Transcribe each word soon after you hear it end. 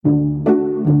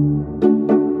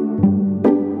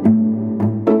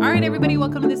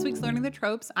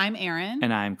Tropes. I'm Erin.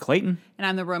 And I'm Clayton. And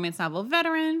I'm the romance novel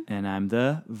veteran. And I'm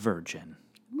the virgin.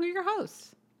 We're your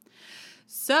hosts.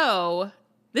 So,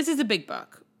 this is a big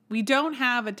book. We don't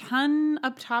have a ton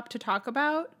up top to talk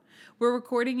about. We're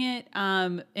recording it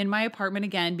in my apartment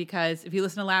again because if you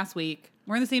listen to last week,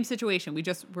 we're in the same situation.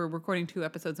 We're recording 2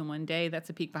 episodes in one day. That's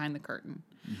a peek behind the curtain.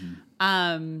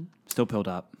 Mm-hmm. Still pilled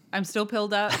up. I'm still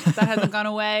pilled up. That hasn't gone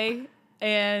away.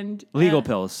 And legal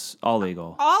pills, all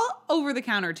legal. All over the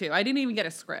counter, too. I didn't even get a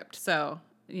script, so,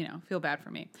 feel bad for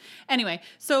me. Anyway,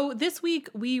 so this week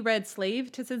we read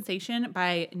Slave to Sensation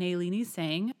by Nalini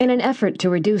Singh. In an effort to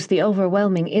reduce the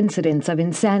overwhelming incidence of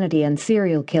insanity and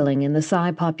serial killing in the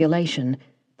Psi population,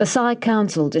 the Psi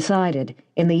Council decided,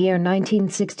 in the year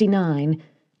 1969,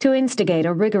 to instigate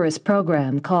a rigorous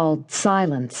program called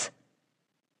Silence.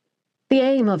 The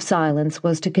aim of Silence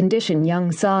was to condition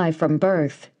young Psi from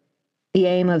birth. The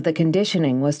aim of the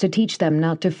conditioning was to teach them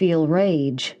not to feel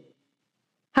rage.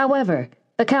 However,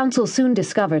 the Council soon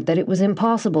discovered that it was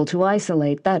impossible to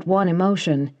isolate that one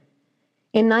emotion.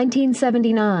 In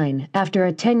 1979, after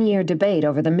a 10-year debate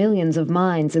over the millions of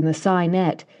minds in the Psi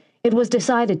net, it was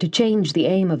decided to change the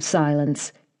aim of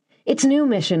Silence. Its new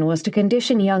mission was to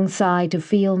condition young Psi to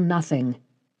feel nothing.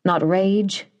 Not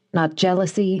rage, not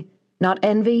jealousy, not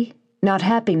envy, not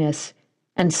happiness,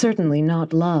 and certainly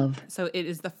not love. So it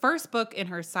is the first book in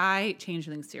her Psi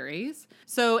Changeling series.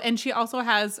 And she also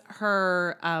has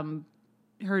her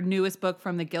newest book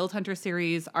from the Guild Hunter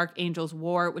series, Archangel's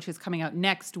War, which is coming out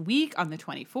next week on the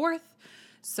 24th.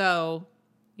 So,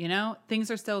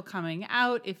 things are still coming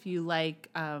out. If you like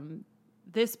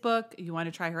this book, you want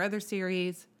to try her other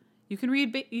series, you can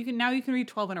read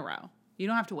 12 in a row. You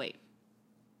don't have to wait.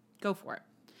 Go for it.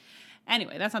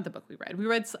 Anyway, that's not the book we read. We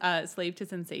read Slave to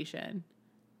Sensation.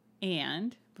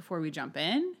 And before we jump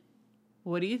in,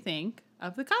 what do you think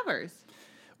of the covers?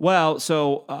 Well,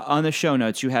 so on the show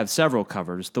notes, you have several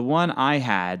covers. The one I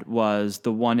had was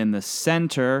the one in the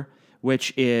center,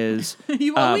 which is...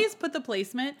 You always put the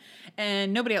placement,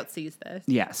 and nobody else sees this.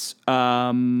 Yes.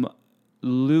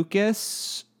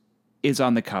 Lucas is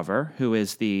on the cover, who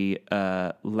is the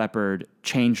leopard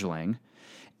changeling.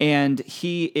 And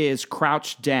he is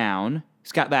crouched down.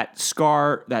 He's got that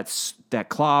scar, that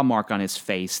claw mark on his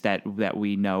face that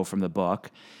we know from the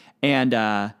book.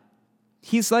 And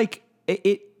he's like...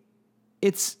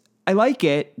 I like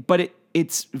it, but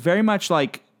it's very much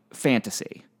like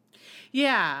fantasy.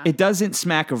 Yeah. It doesn't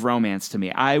smack of romance to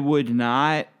me. I would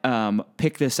not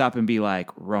pick this up and be like,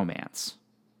 romance.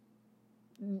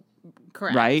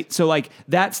 Correct. Right? So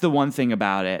that's the one thing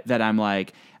about it that I'm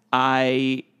like,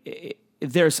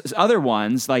 there's other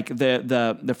ones, like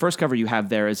the first cover you have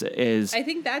there is I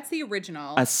think that's the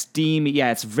original. A steamy,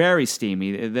 yeah, it's very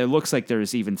steamy. It looks like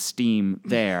there's even steam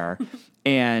there.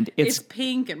 And it's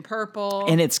pink and purple.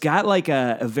 And it's got like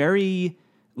a very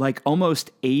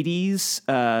almost 80s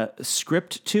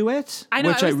script to it,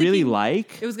 which I really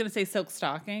like. It was going to say Silk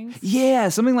Stockings. Yeah,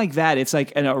 something like that. It's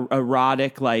like an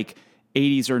erotic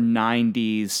 80s or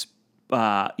 90s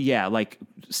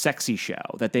sexy show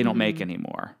that they don't make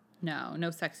anymore. No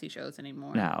sexy shows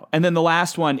anymore. No. And then the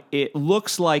last one, it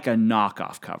looks like a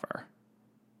knockoff cover.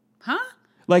 Huh?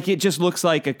 It just looks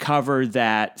like a cover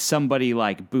that somebody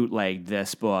bootlegged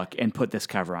this book and put this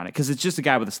cover on it. Because it's just a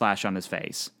guy with a slash on his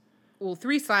face. Well,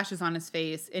 3 slashes on his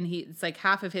face, and it's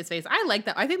half of his face. I like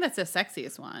that. I think that's the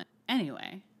sexiest one.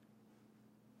 Anyway,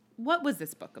 what was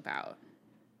this book about?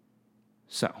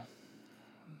 So,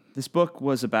 this book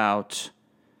was about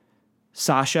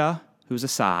Sasha, who's a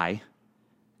Psi.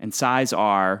 And Psis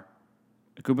are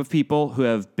a group of people who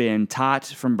have been taught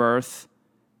from birth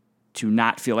to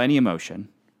not feel any emotion.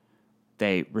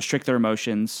 They restrict their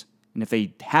emotions, and if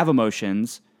they have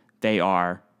emotions, they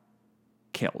are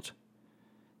killed.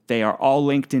 They are all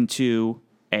linked into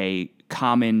a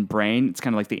common brain. It's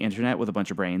kind of like the internet with a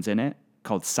bunch of brains in it,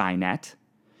 called PsiNet.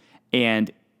 And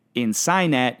in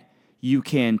PsiNet, you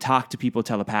can talk to people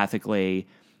telepathically,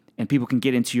 and people can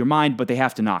get into your mind, but they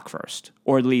have to knock first.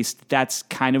 Or at least that's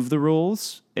kind of the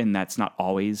rules, and that's not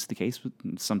always the case.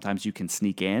 Sometimes you can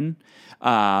sneak in,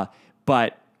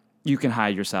 but you can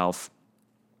hide yourself.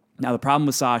 Now, the problem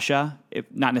with Sasha,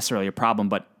 not necessarily a problem,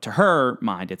 but to her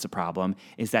mind it's a problem,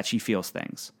 is that she feels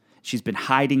things. She's been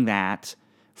hiding that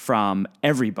from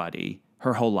everybody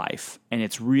her whole life, and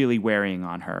it's really wearing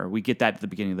on her. We get that at the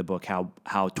beginning of the book,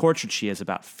 how tortured she is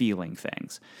about feeling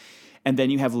things. And then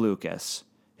you have Lucas,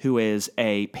 who is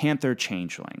a panther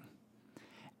changeling.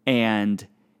 And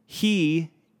he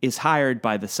is hired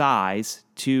by the Psis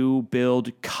to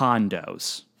build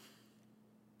condos.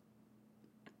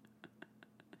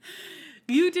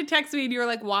 You did text me and you were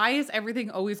like, why is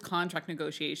everything always contract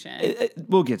negotiation?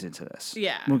 We'll get into this.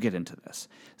 Yeah. We'll get into this.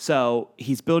 So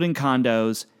he's building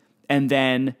condos, and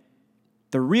then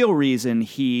the real reason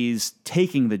he's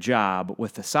taking the job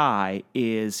with the Psy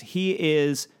is he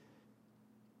is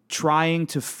trying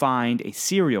to find a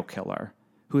serial killer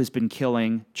who has been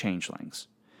killing changelings.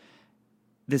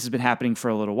 This has been happening for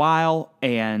a little while,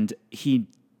 and he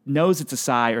knows it's a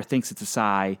Psy or thinks it's a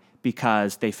Psy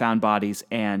because they found bodies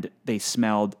and they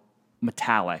smelled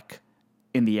metallic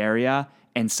in the area,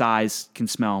 and Psys can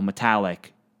smell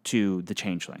metallic to the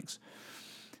changelings.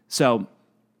 So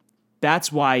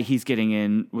that's why he's getting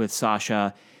in with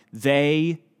Sasha.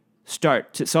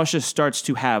 Sasha starts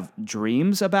to have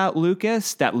dreams about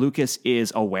Lucas that Lucas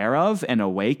is aware of and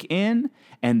awake in,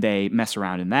 and they mess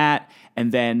around in that.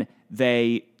 And then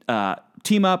they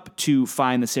team up to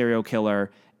find the serial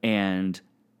killer and,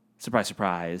 surprise,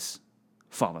 surprise,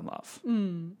 fall in love.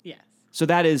 Yes. So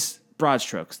that is broad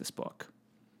strokes, this book.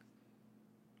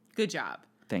 Good job.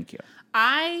 Thank you.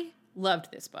 I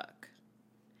loved this book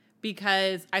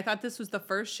because I thought this was the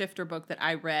first Shifter book that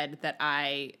I read that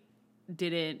I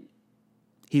didn't.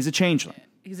 He's a changeling.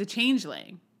 He's a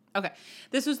changeling. Okay.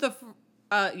 This was the.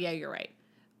 Yeah, you're right.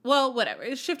 Well, whatever.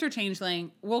 It's Shifter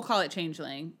changeling. We'll call it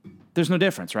changeling. There's no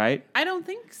difference, right? I don't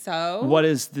think so. What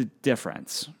is the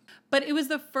difference? But it was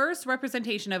the first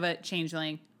representation of a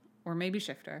changeling, or maybe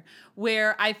Shifter,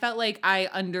 where I felt like I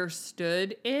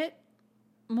understood it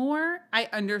more. I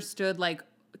understood, like,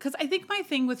 because I think my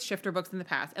thing with Shifter books in the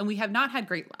past, and we have not had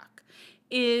great luck,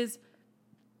 is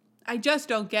I just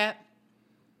don't get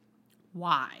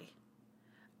why.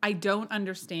 I don't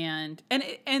understand.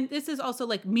 And this is also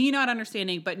like me not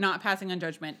understanding, but not passing on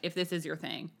judgment if this is your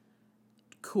thing.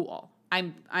 Cool.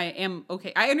 I am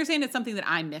okay. I understand it's something that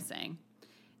I'm missing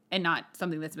and not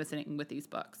something that's missing with these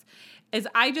books. Is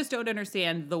I just don't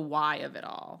understand the why of it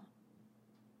all.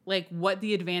 Like what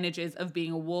the advantage is of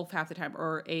being a wolf half the time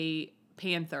or a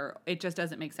panther. It just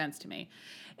doesn't make sense to me.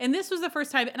 And this was the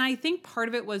first time, and I think part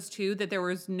of it was too that there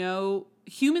was no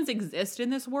humans exist in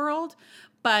this world,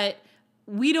 but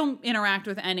we don't interact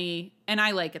with any, and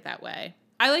I like it that way.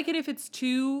 I like it if it's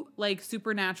two like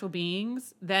supernatural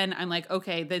beings, then I'm like,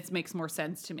 okay, this makes more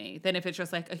sense to me than if it's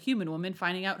just like a human woman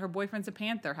finding out her boyfriend's a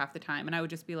panther half the time. And I would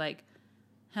just be like,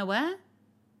 huh, what?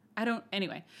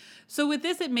 Anyway. So with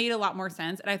this, it made a lot more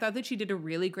sense. And I thought that she did a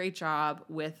really great job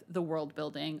with the world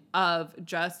building of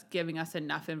just giving us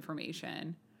enough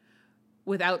information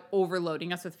without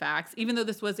overloading us with facts, even though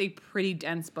this was a pretty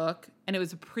dense book and it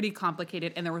was pretty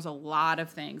complicated and there was a lot of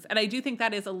things. And I do think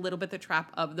that is a little bit the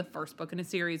trap of the first book in a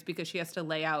series because she has to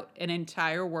lay out an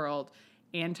entire world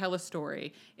and tell a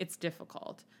story. It's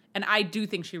difficult. And I do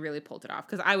think she really pulled it off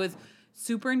because I was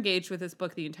super engaged with this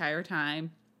book the entire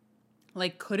time.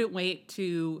 Like, couldn't wait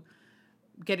to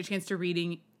get a chance to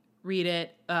read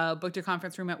it, booked a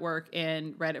conference room at work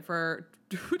and read it for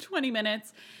 20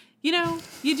 minutes. You know,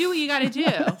 you do what you got to do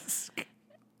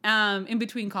in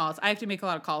between calls. I have to make a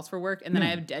lot of calls for work, and then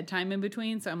I have dead time in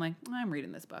between. So I'm like, I'm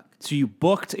reading this book. So you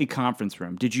booked a conference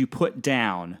room. Did you put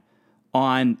down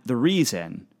on the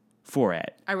reason for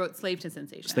it? I wrote Slave to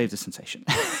Sensation. Slave to Sensation.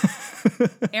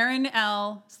 Erin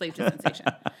L. Slave to Sensation.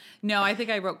 No, I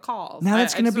think I wrote calls. Now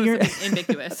that's going to be your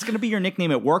ambiguous. That's going to be your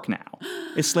nickname at work now.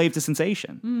 Is Slave to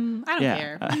Sensation. I don't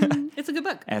care. It's a good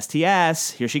book.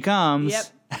 STS, here she comes.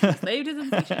 Yep. Slave to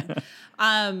Sensation.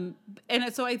 And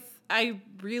so I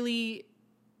really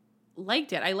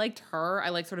liked it. I liked her. I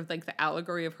like sort of like the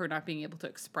allegory of her not being able to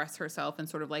express herself and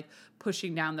sort of like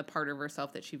pushing down the part of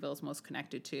herself that she feels most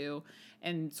connected to,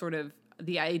 and sort of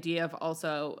the idea of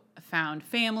also found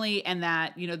family and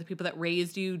that, you know, the people that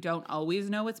raised you don't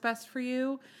always know what's best for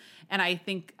you. And I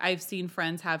think I've seen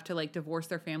friends have to like divorce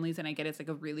their families, and I get it's like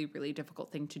a really, really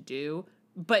difficult thing to do,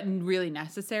 but really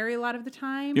necessary a lot of the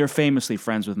time. You're famously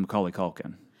friends with Macaulay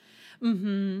Culkin.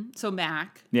 Mm-hmm. So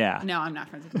Mac. Yeah. No, I'm not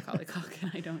friends with Macaulay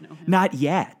Culkin. I don't know him. Not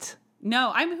yet.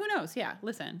 No, who knows? Yeah,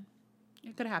 listen.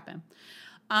 It could happen.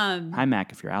 Hi,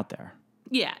 Mac, if you're out there.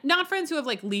 Yeah, not friends who have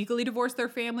like legally divorced their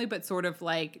family, but sort of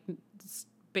like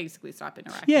basically stop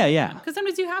interacting. Yeah. Because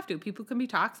sometimes you have to. People can be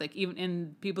toxic, even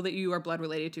in people that you are blood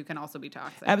related to can also be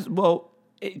toxic. Well,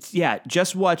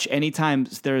 just watch anytime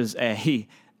there's a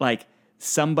like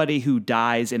somebody who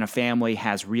dies in a family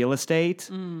has real estate.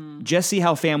 Just see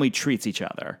how family treats each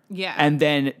other. Yeah. And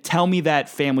then tell me that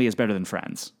family is better than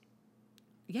friends.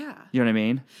 Yeah. You know what I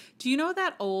mean? Do you know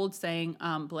that old saying,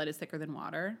 blood is thicker than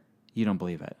water? You don't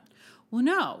believe it. Well,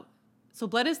 no. So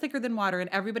blood is thicker than water, and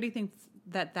everybody thinks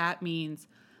that means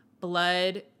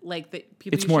blood, like the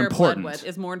people It's you more share important. blood with,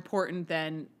 is more important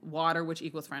than water, which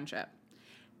equals friendship.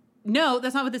 No,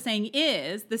 that's not what the saying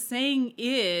is. The saying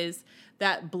is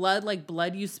that blood, like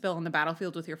blood you spill on the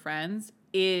battlefield with your friends,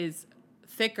 is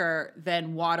thicker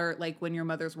than water, like when your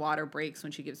mother's water breaks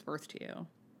when she gives birth to you.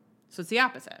 So it's the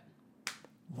opposite.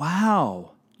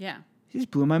 Wow. Yeah. You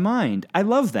just blew my mind. I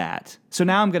love that. So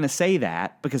now I'm going to say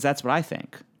that because that's what I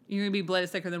think. You're going to be blood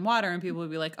is thicker than water, and people will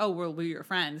be like, oh, we're your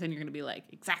friends. And you're going to be like,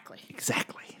 exactly.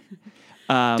 Exactly.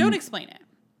 Don't explain it.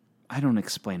 I don't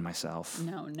explain myself.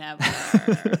 No, never.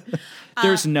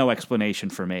 There's no explanation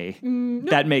for me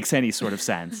that makes any sort of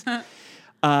sense.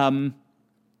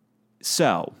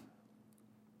 So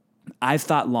I've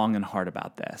thought long and hard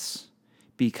about this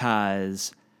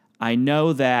because I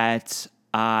know that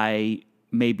I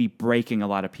may be breaking a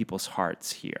lot of people's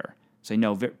hearts here. So I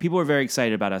know people are very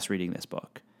excited about us reading this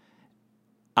book.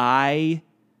 I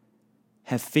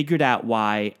have figured out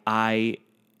why I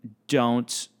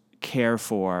don't care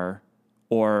for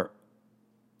or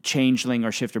Changeling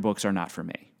or Shifter books are not for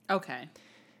me. Okay.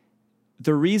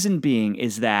 The reason being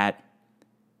is that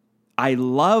I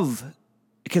love,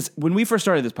 because when we first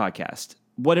started this podcast,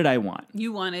 what did I want?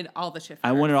 You wanted all the shifters.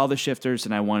 I wanted all the shifters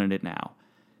and I wanted it now.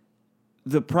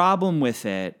 The problem with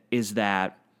it is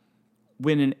that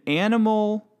when an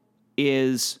animal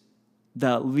is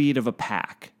the lead of a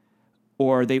pack,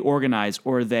 or they organize,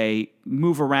 or they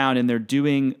move around and they're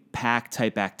doing pack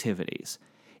type activities,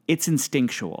 it's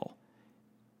instinctual.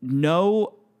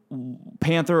 No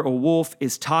panther or wolf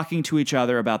is talking to each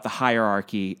other about the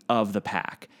hierarchy of the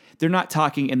pack. They're not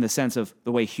talking in the sense of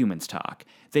the way humans talk.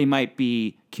 They might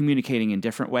be communicating in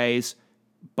different ways,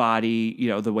 body,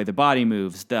 the way the body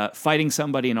moves, the fighting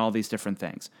somebody and all these different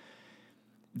things.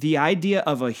 The idea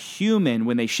of a human,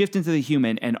 when they shift into the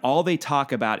human and all they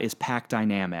talk about is pack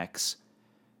dynamics,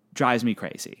 drives me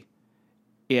crazy.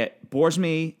 It bores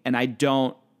me and I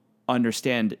don't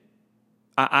understand.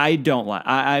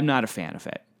 I'm not a fan of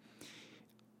it.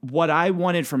 What I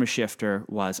wanted from a shifter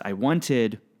was I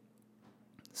wanted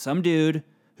some dude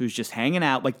who's just hanging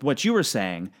out, like what you were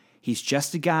saying. He's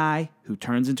just a guy who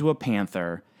turns into a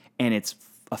panther, and it's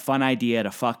a fun idea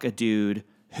to fuck a dude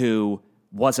who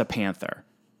was a panther.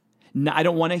 No, I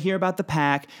don't want to hear about the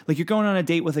pack. Like, you're going on a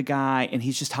date with a guy, and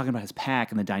he's just talking about his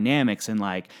pack and the dynamics, and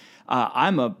like,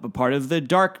 I'm a part of the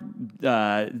dark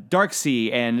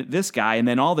sea, and this guy, and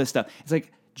then all this stuff. It's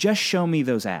like, just show me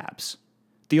those abs.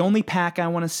 The only pack I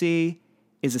want to see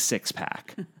is a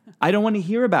six-pack. I don't want to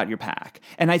hear about your pack.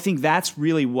 And I think that's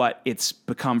really what it's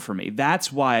become for me.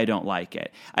 That's why I don't like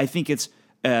it. I think it's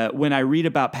when I read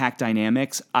about pack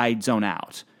dynamics, I zone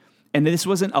out. And this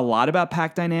wasn't a lot about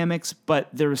pack dynamics, but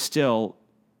there was still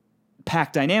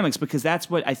pack dynamics because that's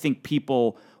what I think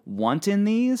people want in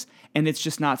these, and it's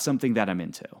just not something that I'm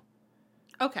into.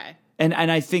 Okay. And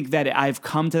I think that I've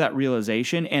come to that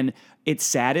realization, and it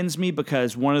saddens me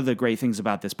because one of the great things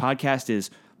about this podcast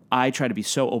is I try to be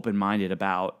so open-minded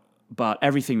about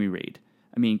everything we read.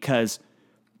 I mean, because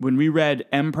when we read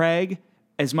Mpreg,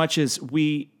 as much as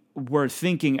we were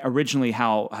thinking originally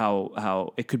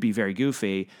how it could be very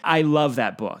goofy, I love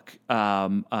that book,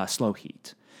 Slow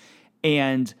Heat.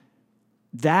 And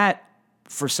that,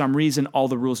 for some reason, all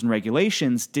the rules and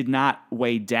regulations did not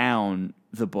weigh down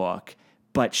the book,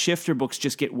 but shifter books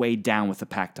just get weighed down with the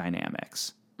pack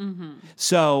dynamics. Mm-hmm.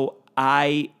 So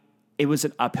it was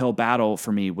an uphill battle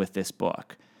for me with this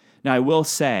book. Now, I will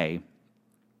say,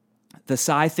 the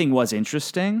Psy thing was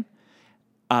interesting.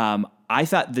 I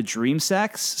thought the dream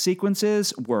sex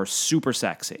sequences were super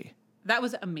sexy. That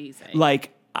was amazing.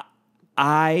 Like,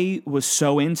 I was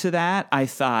so into that. I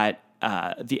thought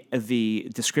the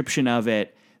description of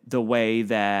it, the way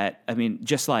that, I mean,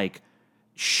 just like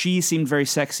she seemed very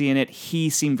sexy in it, he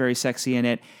seemed very sexy in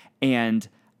it, and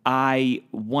I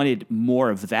wanted more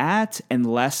of that and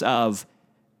less of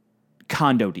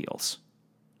condo deals.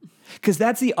 Because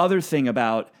that's the other thing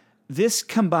about this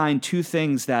combined two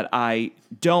things that I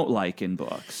don't like in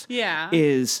books. Yeah.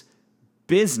 Is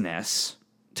business,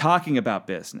 talking about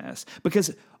business.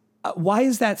 Because why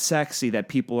is that sexy that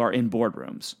people are in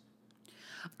boardrooms?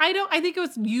 I think it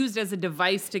was used as a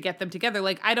device to get them together.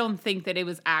 Like, I don't think that it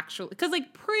was actually, because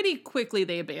like pretty quickly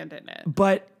they abandoned it.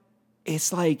 But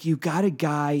it's like you've got a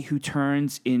guy who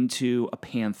turns into a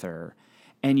panther,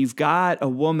 and you've got a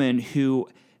woman who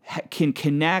can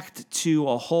connect to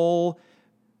a whole,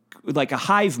 like a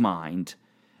hive mind,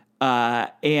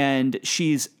 and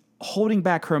she's holding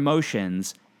back her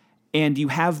emotions, and you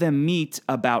have them meet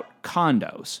about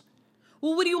condos.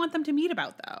 Well, what do you want them to meet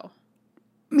about, though?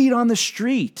 Meet on the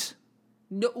street.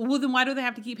 No, well, then why do they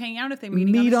have to keep hanging out if they're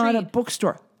meeting Meet on the street? on a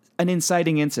bookstore. an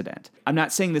inciting incident. I'm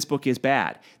not saying this book is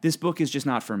bad. This book is just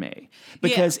not for me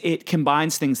because it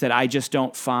combines things that I just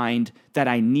don't find that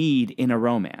I need in a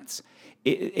romance.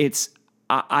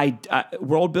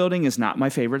 World building is not my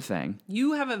favorite thing.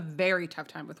 You have a very tough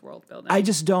time with world building. I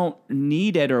just don't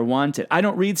need it or want it. I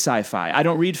don't read sci-fi. I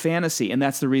don't read fantasy, and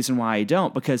that's the reason why I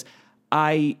don't, because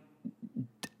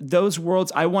those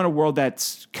worlds, I want a world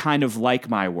that's kind of like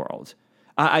my world.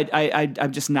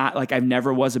 I'm just not, like, I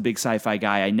never was a big sci-fi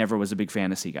guy. I never was a big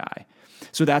fantasy guy.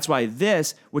 So that's why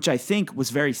this, which I think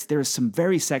was there's some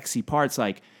very sexy parts,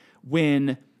 like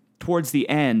when towards the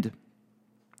end,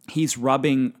 he's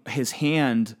rubbing his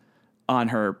hand on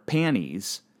her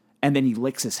panties and then he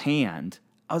licks his hand.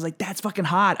 I was like, that's fucking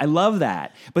hot. I love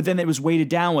that. But then it was weighted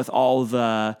down with all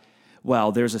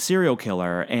there's a serial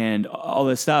killer and all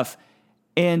this stuff.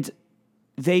 And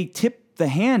they tip the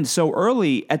hand so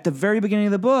early at the very beginning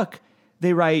of the book.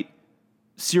 They write,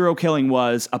 serial killing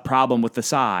was a problem with the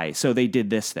Psi, so they did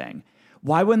this thing.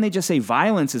 Why wouldn't they just say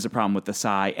violence is a problem with the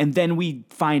Psi, and then we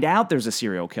find out there's a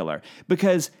serial killer?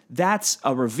 Because that's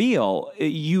a reveal.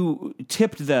 You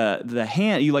tipped the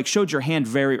hand, you showed your hand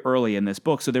very early in this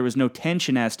book, so there was no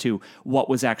tension as to what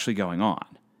was actually going on.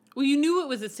 Well, you knew it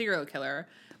was a serial killer,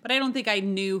 but I don't think I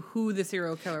knew who the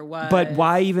serial killer was. But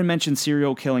why even mention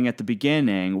serial killing at the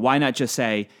beginning? Why not just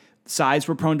say Psis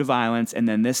were prone to violence, and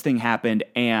then this thing happened,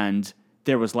 and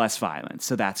there was less violence,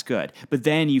 so that's good. But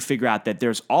then you figure out that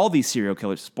there's all these serial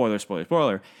killers,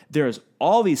 spoiler, there's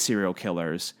all these serial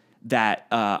killers that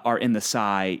are in the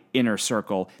Psi inner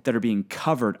circle that are being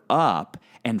covered up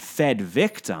and fed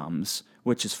victims,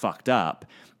 which is fucked up.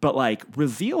 But,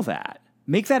 reveal that.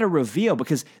 Make that a reveal,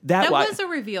 because that was a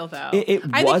reveal, though. I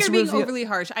think you're being overly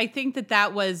harsh. I think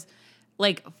that was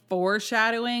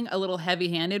foreshadowing, a little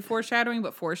heavy-handed foreshadowing,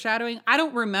 but foreshadowing. I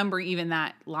don't remember even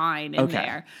that line in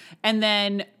there. And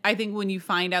then I think when you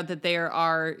find out that there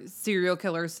are serial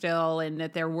killers still and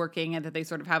that they're working and that they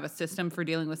sort of have a system for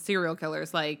dealing with serial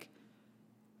killers,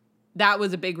 that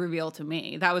was a big reveal to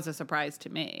me. That was a surprise to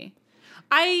me.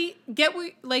 I get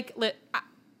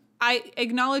I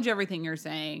acknowledge everything you're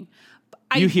saying.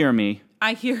 You hear me.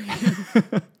 I hear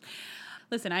you.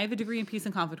 Listen, I have a degree in peace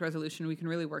and conflict resolution. We can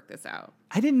really work this out.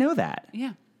 I didn't know that.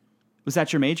 Yeah. Was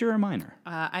that your major or minor?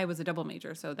 I was a double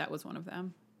major, so that was one of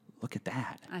them. Look at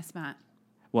that. I smart.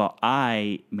 Well,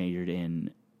 I majored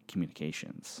in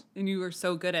communications. And you were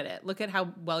so good at it. Look at how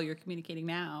well you're communicating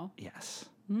now. Yes.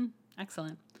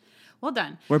 Excellent. Well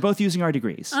done. We're both using our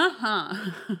degrees. Uh-huh.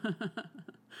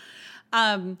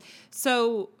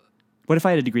 So... What if I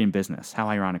had a degree in business? How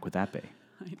ironic would that be?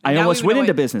 I almost went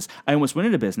into business.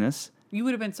 You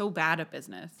would have been so bad at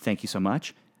business. Thank you so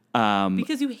much.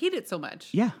 Because you hate it so much.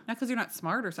 Yeah. Not because you're not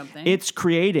smart or something. It's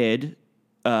created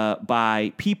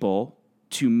by people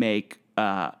to make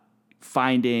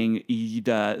finding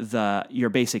your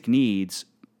basic needs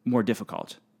more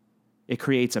difficult. It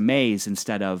creates a maze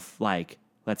instead of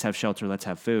let's have shelter, let's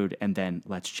have food, and then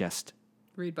let's just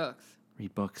read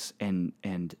books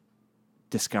and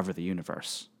discover the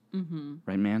universe. Mm-hmm.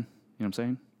 Right, man? You know what I'm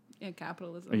saying? Yeah,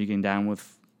 capitalism. Are you getting down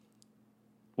with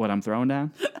what I'm throwing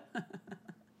down?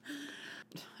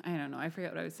 I don't know. I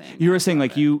forget what I was saying. You were saying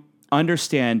you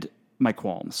understand my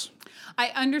qualms. I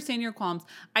understand your qualms.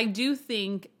 I do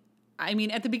think,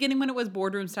 at the beginning when it was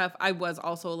boardroom stuff, I was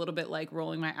also a little bit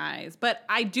rolling my eyes. But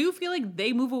I do feel like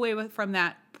they move away from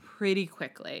that pretty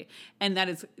quickly. And that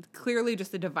is clearly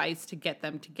just a device to get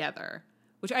them together,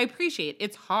 which I appreciate.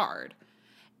 It's hard.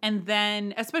 And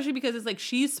then, especially because it's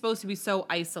she's supposed to be so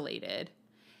isolated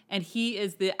and he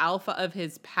is the alpha of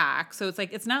his pack. So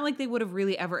it's not like they would have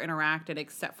really ever interacted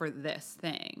except for this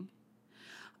thing.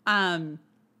 And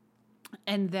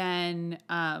then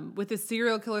with the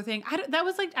serial killer thing, I don't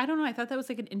know. I thought that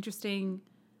was an interesting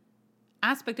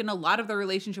aspect. And a lot of the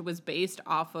relationship was based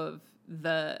off of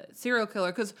the serial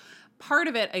killer. Because part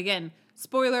of it, again,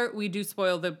 spoiler, we do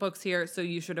spoil the books here. So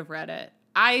you should have read it.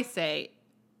 I say,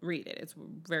 read it. It's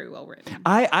very well written.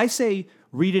 I say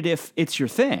read it if it's your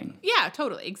thing. Yeah,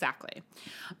 totally. Exactly.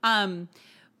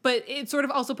 But it sort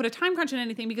of also put a time crunch on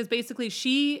anything because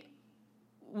basically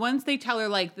once they tell her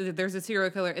that there's a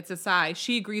serial killer, it's a Psi,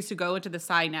 she agrees to go into the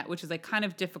Psi net, which is kind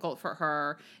of difficult for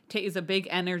her. Is a big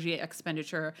energy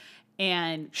expenditure.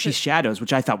 And she shadows,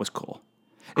 which I thought was cool.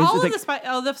 All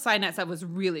the Psi net stuff was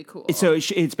really cool. So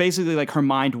it's basically her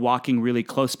mind walking really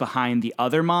close behind the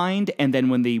other mind, and then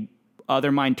when the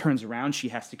other mind turns around, she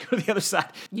has to go to the other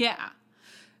side. Yeah.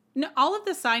 No, all of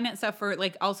the Psi net stuff for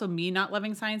also me not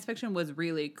loving science fiction was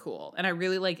really cool. And I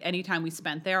really any time we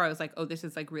spent there, I was oh, this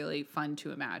is really fun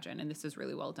to imagine. And this is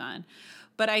really well done.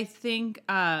 But I think,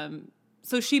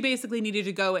 so she basically needed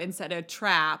to go and set a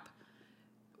trap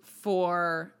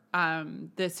for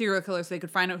the serial killer so they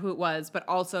could find out who it was, but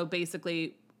also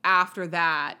basically after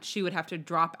that, she would have to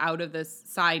drop out of this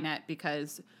Psy net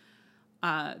because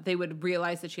they would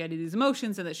realize that she had these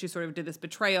emotions and that she sort of did this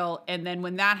betrayal. And then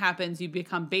when that happens, you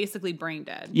become basically brain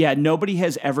dead. Yeah, nobody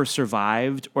has ever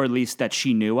survived, or at least that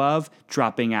she knew of,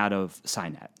 dropping out of Psy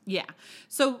net. Yeah.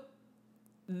 So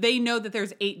they know that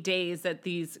there's 8 days that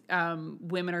these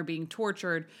women are being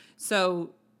tortured.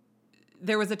 So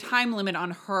there was a time limit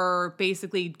on her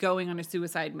basically going on a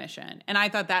suicide mission. And I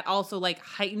thought that also like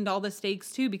heightened all the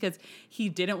stakes too, because he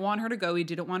didn't want her to go. He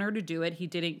didn't want her to do it. He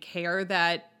didn't care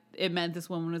that it meant this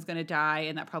woman was going to die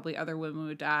and that probably other women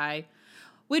would die.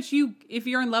 Which if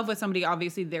you're in love with somebody,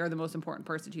 obviously they're the most important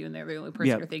person to you and they're the only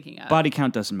person you're thinking of. Body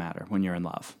count doesn't matter when you're in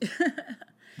love.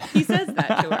 He says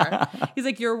that to her. He's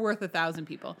like, you're worth 1,000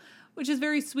 people, which is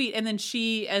very sweet. And then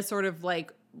she, as sort of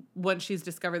like, once she's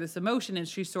discovered this emotion and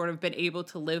she's sort of been able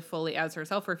to live fully as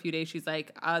herself for a few days, she's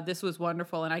like, this was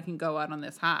wonderful and I can go out on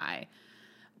this high.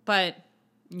 But,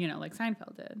 like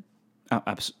Seinfeld did. Oh,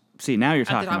 see, now you're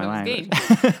talking my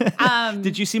language.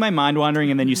 Did you see my mind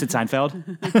wandering and then you said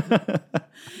Seinfeld?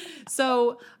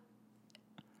 So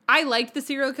I liked the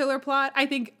serial killer plot. I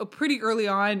think pretty early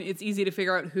on, it's easy to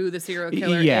figure out who the serial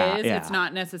killer is. Yeah. It's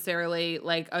not necessarily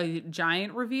like a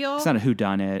giant reveal. It's not a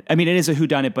whodunit. I mean, it is a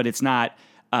whodunit, but it's not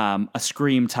a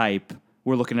Scream type.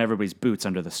 We're looking at everybody's boots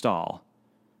under the stall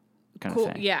kind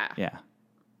of thing. Yeah. Yeah.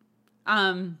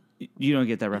 You don't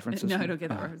get that reference? No, I don't get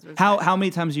that reference. How many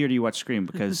times a year do you watch Scream?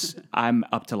 Because I'm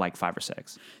up to like 5 or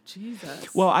 6.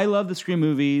 Jesus. Well, I love the Scream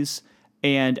movies,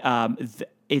 and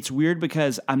it's weird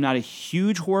because I'm not a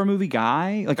huge horror movie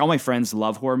guy. Like all my friends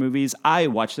love horror movies. I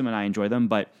watch them and I enjoy them,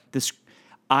 but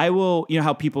I will,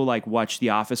 how people like watch The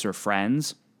Office or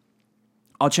Friends.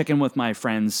 I'll check in with my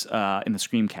friends in the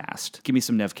Scream cast. Give me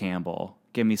some Nev Campbell.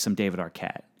 Give me some David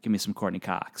Arquette. Give me some Courtney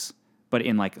Cox, but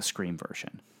in like a Scream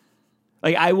version.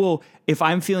 Like I will, if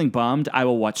I'm feeling bummed, I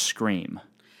will watch Scream.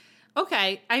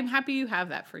 Okay, I'm happy you have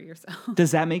that for yourself. Does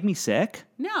that make me sick?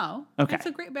 No. Okay. It's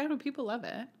a great band when people love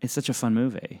it. It's such a fun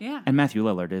movie. Yeah. And Matthew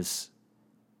Lillard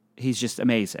he's just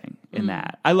amazing in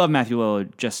that. I love Matthew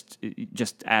Lillard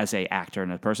just as a actor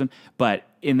and a person, but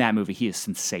in that movie he is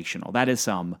sensational. That is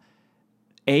some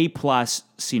A+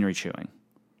 scenery chewing.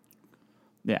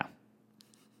 Yeah.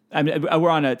 I mean, we're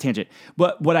on a tangent,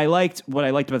 but what I liked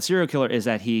about the serial killer is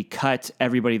that he cut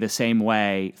everybody the same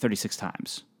way 36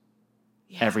 times,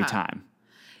 every time,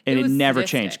 and it never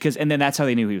changed. And then that's how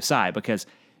they knew he was Psy, because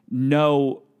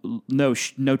no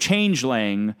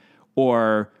changeling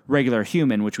or regular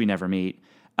human, which we never meet,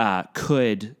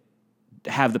 could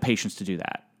have the patience to do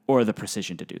that or the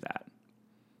precision to do that.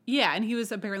 Yeah, and he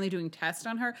was apparently doing tests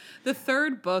on her. The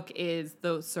third book is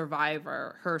The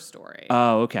Survivor, her story.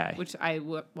 Oh, okay. Which I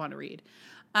want to read.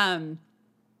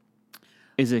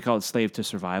 Is it called Slave to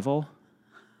Survival?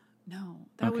 No,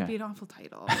 that would be an awful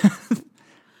title.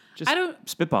 Just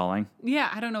spitballing. Yeah,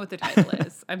 I don't know what the title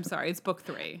is. I'm sorry. It's book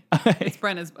 3. It's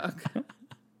Brenda's book.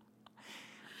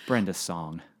 Brenda's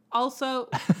song. Also,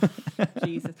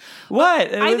 Jesus.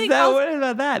 What? What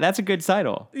about that? That's a good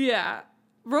title. Yeah.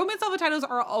 Romance novel titles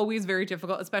are always very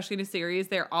difficult, especially in a series.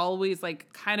 They're always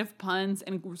like kind of puns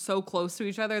and so close to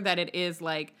each other that it is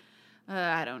like,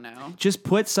 I don't know. Just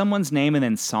put someone's name and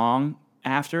then song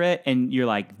after it, and you're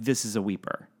like, this is a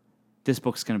weeper. This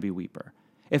book's going to be weeper.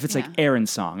 If it's like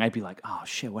Aaron's song, I'd be like, oh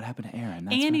shit, what happened to Aaron?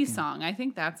 That's Annie's song, I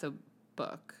think that's a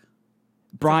book.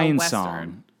 Brian's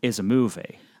song is a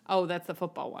movie. Oh, that's the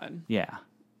football one. Yeah.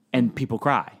 And people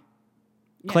cry.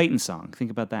 Yeah. Clayton's song,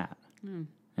 think about that.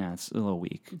 Yeah, it's a little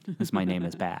weak because my name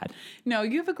is bad. No,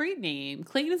 you have a great name.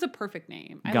 Clayton is a perfect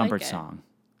name. Gumbert song.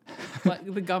 What,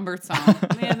 the Gumbert song.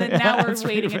 Man, then now we're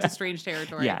wading into strange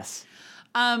territory. Yes.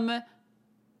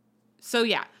 So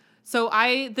yeah. So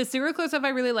the serial killer stuff I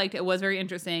really liked. It was very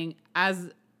interesting.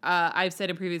 As I've said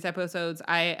in previous episodes,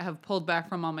 I have pulled back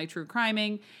from all my true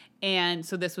criming, and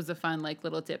so this was a fun like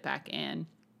little dip back in.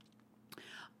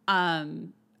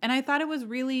 And I thought it was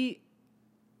really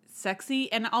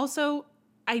sexy, and also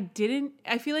I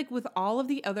feel like with all of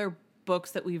the other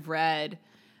books that we've read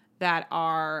that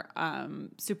are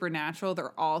supernatural,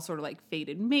 they're all sort of like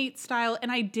fated mate style,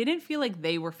 and I didn't feel like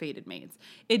they were fated mates.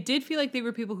 It did feel like they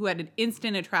were people who had an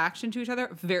instant attraction to each other,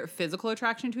 very physical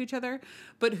attraction to each other,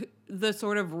 but the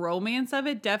sort of romance of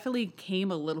it definitely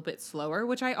came a little bit slower,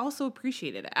 which I also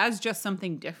appreciated as just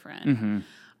something different.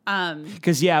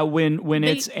 Because when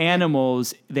it's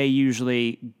animals, they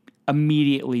usually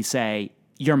immediately say,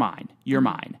 you're mine,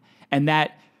 and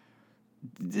that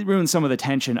ruins some of the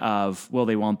tension of, will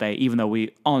they, won't they, even though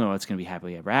we all know it's going to be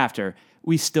happily ever after.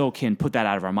 We still can put that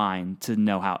out of our mind to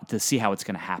know to see how it's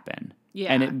going to happen.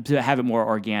 Yeah. And to have it more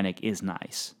organic is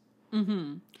nice.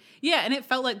 Yeah, and it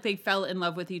felt like they fell in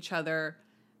love with each other,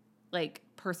 like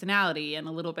personality and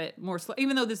a little bit more slow,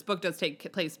 even though this book does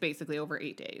take place basically over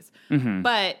 8 days.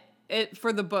 But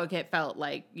for the book, it felt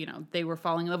like, they were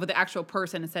falling in love with the actual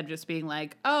person instead of just being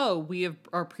like, oh,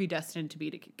 are predestined to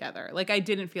be together. Like, I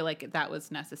didn't feel like that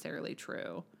was necessarily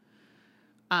true.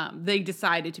 They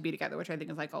decided to be together, which I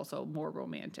think is like also more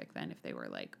romantic than if they were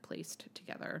like placed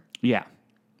together. Yeah.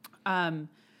 And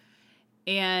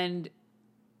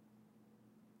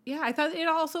yeah, I thought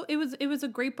it was a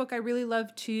great book. I really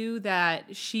loved too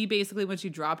that she basically, when she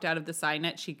dropped out of the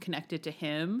Psynet, she connected to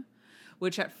him,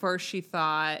 which at first she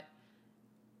thought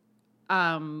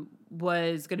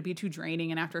was going to be too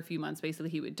draining. And after a few months, basically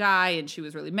he would die. And she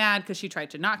was really mad because she tried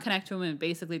to not connect to him and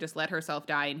basically just let herself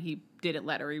die. And he didn't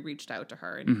let her. He reached out to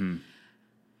her. And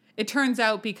it turns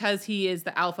out because he is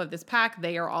the alpha of this pack,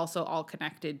 they are also all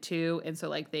connected too. And so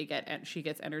like she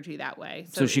gets energy that way.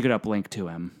 So she could uplink to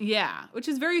him. Yeah, which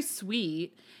is very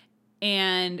sweet.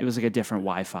 And it was like a different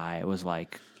Wi-Fi. It was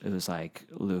like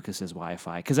Lucas's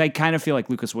Wi-Fi. Because I kind of feel like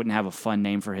Lucas wouldn't have a fun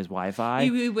name for his Wi-Fi.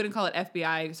 He wouldn't call it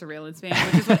FBI surveillance van,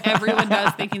 which is what everyone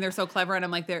does, thinking they're so clever. And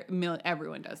I'm like,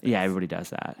 everyone does this. Yeah, everybody does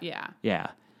that. Yeah. Yeah.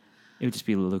 It would just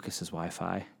be Lucas's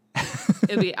Wi-Fi. It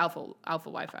would be alpha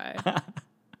Wi-Fi.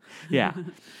 Yeah.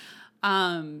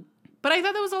 But I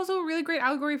thought that was also a really great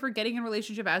allegory for getting in a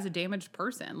relationship as a damaged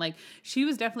person. Like, she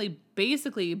was definitely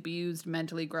basically abused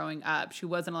mentally growing up. She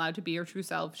wasn't allowed to be her true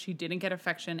self. She didn't get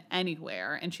affection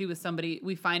anywhere. And she was somebody,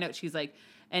 we find out she's like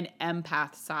an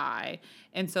empath Psy.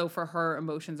 And so for her,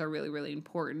 emotions are really, really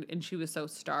important. And she was so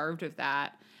starved of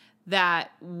that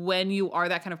when you are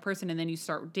that kind of person and then you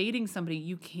start dating somebody,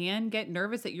 you can get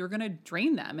nervous that you're going to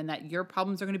drain them and that your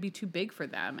problems are going to be too big for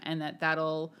them and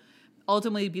that'll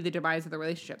ultimately be the demise of the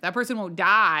relationship. That person won't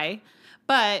die,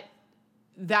 but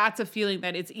that's a feeling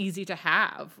that it's easy to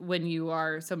have when you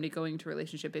are somebody going into a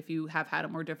relationship if you have had a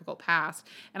more difficult past.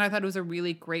 And I thought it was a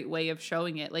really great way of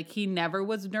showing it. Like, he never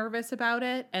was nervous about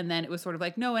it. And then it was sort of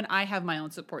like, no, and I have my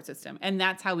own support system. And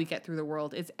that's how we get through the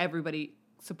world, is everybody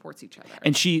supports each other.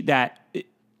 And she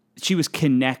was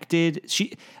connected.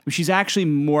 She's actually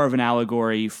more of an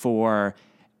allegory for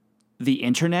the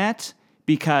internet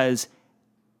because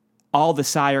all the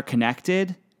Psy are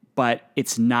connected, but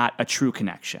it's not a true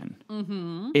connection.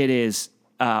 It is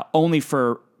only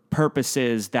for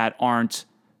purposes that aren't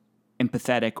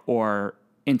empathetic or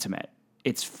intimate.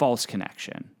 It's false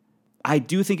connection. I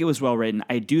do think it was well written.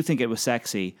 I do think it was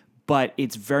sexy, but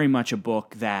it's very much a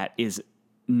book that is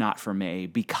not for me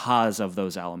because of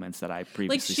those elements that I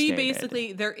previously stated.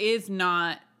 Basically, there is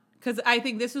not... Because I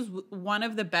think this is one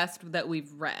of the best that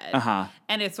we've read.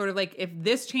 And it's sort of like, if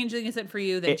this changeling isn't for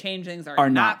you, then changelings are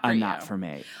not for you. Not for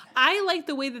me. I like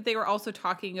the way that they were also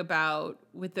talking about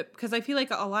because I feel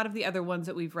like a lot of the other ones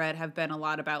that we've read have been a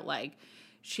lot about like,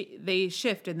 they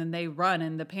shift and then they run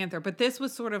in the Panther. But this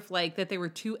was sort of like that there were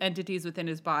two entities within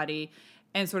his body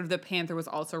and sort of the Panther was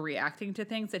also reacting to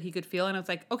things that he could feel. And I was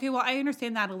like, okay, well, I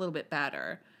understand that a little bit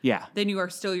better. Yeah. Then you are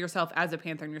still yourself as a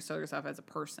Panther and you're still yourself as a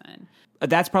person.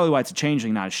 That's probably why it's a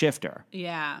changeling, not a shifter.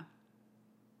 Yeah.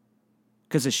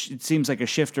 Because it seems like a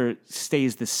shifter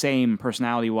stays the same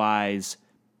personality-wise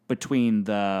between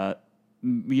the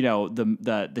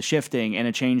shifting, and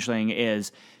a changeling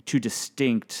is two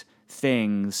distinct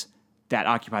things that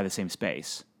occupy the same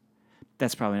space.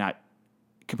 That's probably not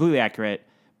completely accurate,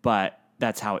 but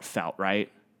that's how it felt,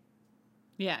 right?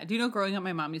 Yeah. Do you know, growing up,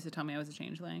 my mom used to tell me I was a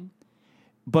changeling?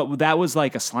 But that was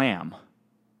like a slam.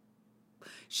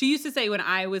 She used to say when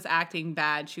I was acting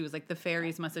bad, she was like, the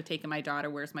fairies must have taken my daughter.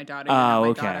 Where's my daughter? You're not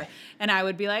my daughter. And I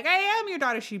would be like, I am your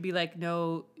daughter. She'd be like,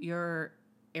 no, you're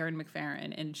Erin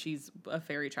McFerrin, and she's a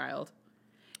fairy child.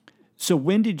 So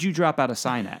when did you drop out of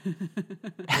Psynet?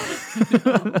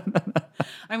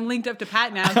 I'm linked up to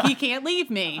Pat now. He can't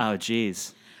leave me. Oh,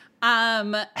 geez.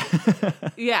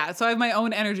 Yeah, so I have my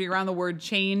own energy around the word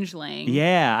changeling.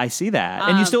 Yeah, I see that.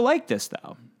 And you still like this,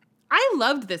 though. I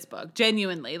loved this book,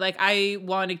 genuinely. Like, I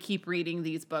want to keep reading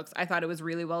these books. I thought it was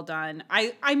really well done.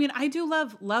 I mean, I do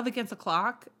love Against the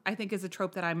Clock, I think is a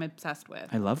trope that I'm obsessed with.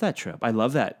 I love that trope. I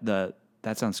love that.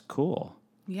 That sounds cool.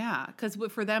 Yeah, because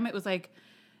for them, it was like,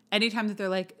 anytime that they're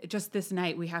like, just this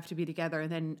night, we have to be together,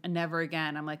 and then never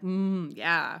again, I'm like,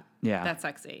 yeah, that's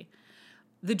sexy.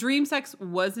 The dream sex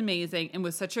was amazing and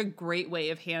was such a great way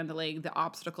of handling the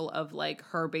obstacle of like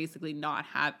her basically not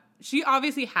have. She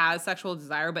obviously has sexual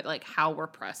desire, but like how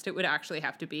repressed it would actually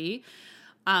have to be.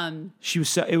 She was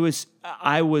so. It was.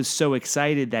 I was so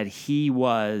excited that he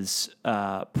was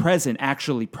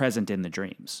actually present in the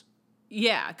dreams.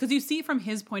 Yeah, because you see from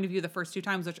his point of view the first 2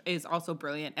 times, which is also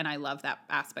brilliant, and I love that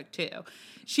aspect too.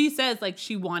 She says, like,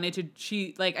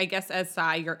 I guess as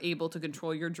Sai, you're able to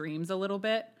control your dreams a little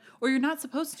bit, or you're not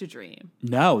supposed to dream.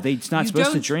 No, they're not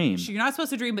supposed to dream. You're not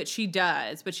supposed to dream, but she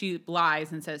does. But she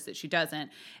lies and says that she doesn't.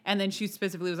 And then she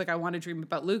specifically was like, I want to dream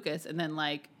about Lucas. And then,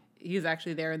 like, he's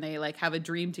actually there and they, like, have a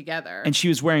dream together. And she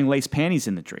was wearing lace panties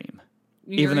in the dream.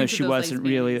 Even though she wasn't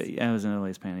really... I was in the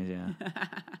lace panties, yeah.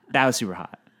 That was super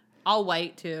hot. All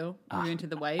white, too. Were you into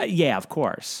the white? Yeah, of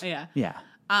course. Yeah. Yeah.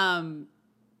 All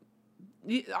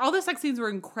the sex scenes were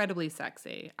incredibly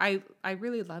sexy. I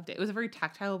really loved it. It was a very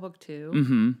tactile book, too.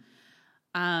 Mm-hmm.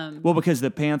 Well, because the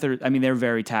Panthers, I mean, they're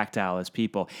very tactile as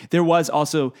people. There was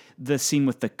also the scene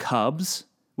with the cubs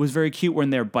was very cute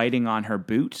when they're biting on her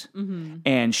boot,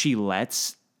 and she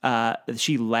lets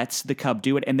the cub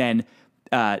do it, and then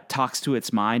talks to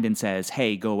its mind and says,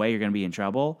 "Hey, go away! You're going to be in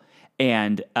trouble."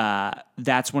 And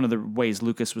that's one of the ways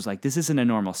Lucas was like, "This isn't a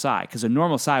normal Sai," because a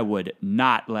normal Sai would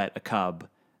not let a cub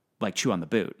like chew on the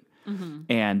boot.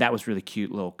 And that was really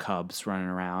cute, little cubs running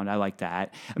around. I like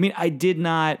that. I mean, I did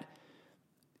not.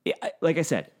 Like I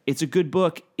said, it's a good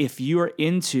book if you're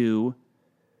into,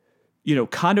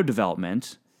 condo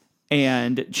development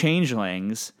and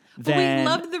changelings. Then we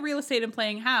loved the real estate and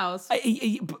playing house.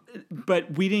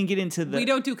 But we didn't get into we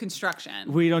don't do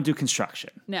construction. We don't do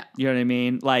construction. No. You know what I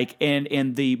mean? Like,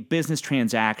 and the business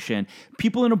transaction,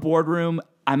 people in a boardroom,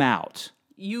 I'm out.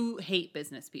 You hate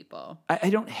business people.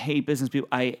 I don't hate business people.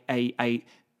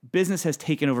 Business has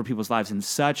taken over people's lives in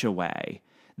such a way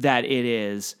that it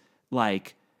is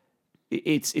like,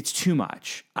 it's too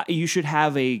much. You should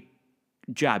have a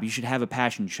job. You should have a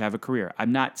passion. You should have a career.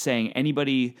 I'm not saying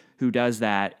anybody who does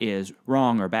that is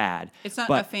wrong or bad. It's not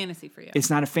a fantasy for you. It's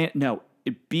not no.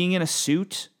 Being in a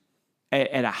suit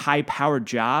at a high-powered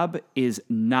job is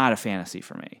not a fantasy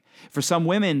for me. For some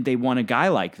women, they want a guy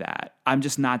like that. I'm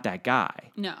just not that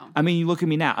guy. No. I mean, you look at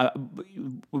me now.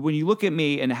 When you look at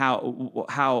me and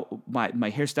how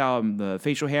my hairstyle and the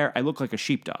facial hair, I look like a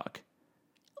sheepdog.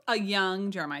 A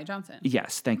young Jeremiah Johnson.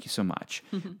 Yes, thank you so much.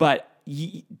 But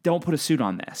don't put a suit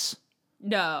on this.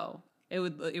 No, it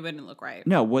wouldn't look right.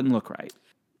 No, it wouldn't look right.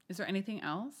 Is there anything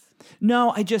else?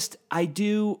 No,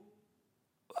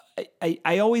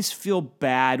 I always feel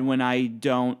bad when I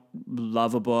don't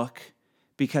love a book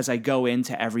because I go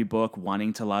into every book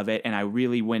wanting to love it, and I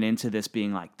really went into this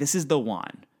being like, this is the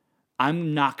one.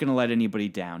 I'm not going to let anybody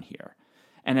down here.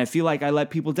 And I feel like I let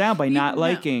people down by not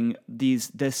liking this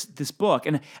book.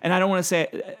 And I don't want to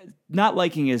say not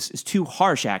liking is too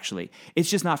harsh, actually. It's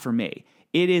just not for me.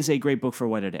 It is a great book for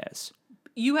what it is.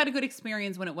 You had a good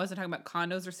experience when it wasn't talking about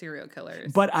condos or serial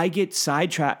killers. But I get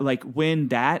sidetracked. Like when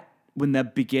the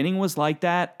beginning was like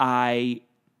that,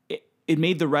 it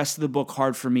made the rest of the book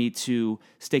hard for me to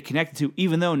stay connected to,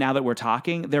 even though now that we're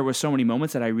talking, there were so many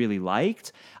moments that I really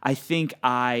liked. I think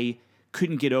I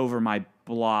couldn't get over my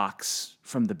blocks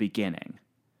from the beginning.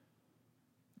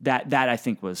 That I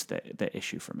think was the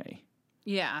issue for me.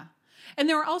 Yeah. And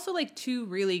there were also like 2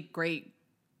 really great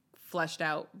fleshed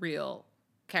out real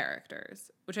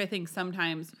characters, which I think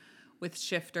sometimes with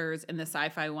shifters and the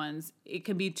sci-fi ones, it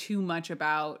can be too much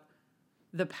about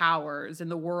the powers and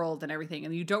the world and everything,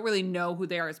 and you don't really know who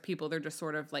they are as people. They're just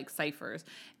sort of like ciphers.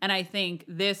 And I think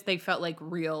they felt like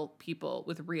real people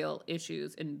with real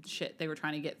issues and shit they were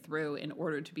trying to get through in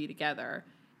order to be together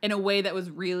in a way that was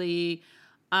really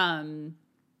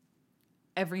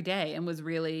everyday and was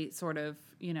really sort of,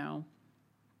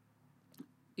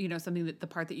 something that the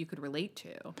part that you could relate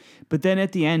to. But then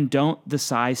at the end, don't the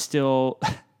Sai still,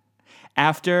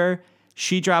 after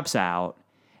she drops out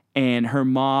and her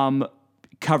mom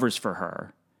covers for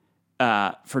her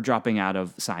for dropping out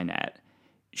of Psynet,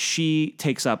 she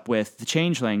takes up with the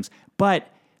changelings, but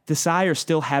the Sai are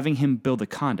still having him build the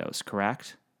condos,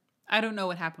 correct? I don't know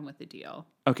what happened with the deal.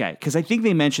 Okay, because I think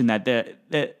they mentioned that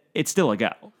it's still a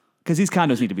go. Because these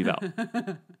condos need to be built.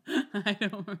 I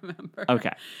don't remember.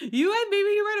 Okay. Maybe you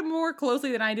read it more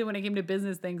closely than I did when it came to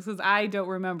business things, because I don't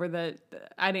remember that.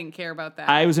 I didn't care about that.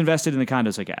 I was invested in the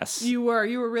condos, I guess. You were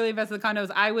really invested in the condos.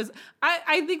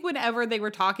 I think whenever they were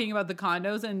talking about the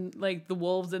condos and like the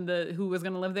wolves and who was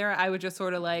going to live there, I would just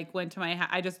sort of like went to my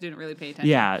I just didn't really pay attention.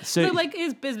 Yeah. So like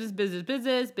is business.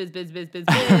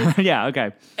 Yeah.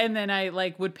 Okay. And then I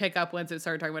like would pick up once it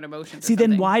started talking about emotions. See,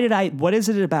 then what is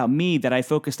it about me that I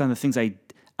focused on the things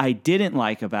I didn't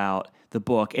like about the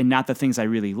book and not the things I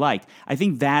really liked? I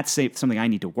think that's something I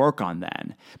need to work on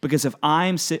then, because if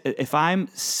I'm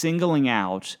singling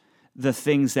out the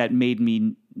things that made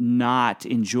me not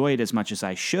enjoy it as much as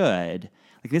I should,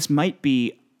 like this might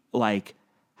be like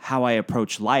how I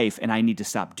approach life, and I need to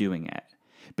stop doing it,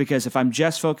 Because if I'm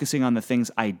just focusing on the things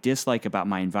I dislike about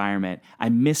my environment,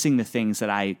 I'm missing the things that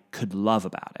I could love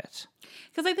about it.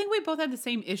 Because I think we both had the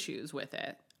same issues with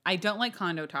it. I don't like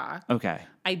condo talk. Okay.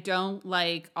 I don't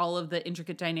like all of the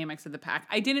intricate dynamics of the pack.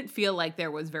 I didn't feel like there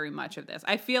was very much of this.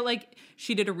 I feel like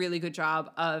she did a really good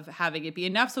job of having it be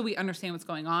enough so we understand what's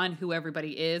going on, who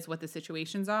everybody is, what the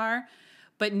situations are,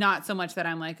 but not so much that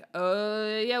I'm like,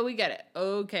 oh, yeah, we get it.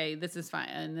 Okay, this is fine.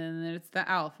 And then it's the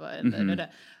alpha. And da-da-da.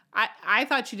 I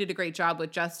thought she did a great job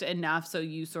with just enough so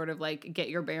you sort of like get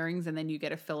your bearings and then you get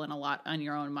to fill in a lot on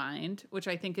your own mind, which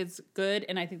I think is good.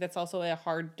 And I think that's also a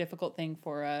hard, difficult thing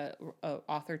for a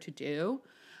author to do.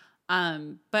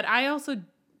 But I also,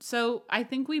 so I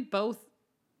think we both,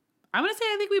 I'm going to say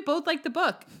I think we both like the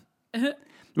book.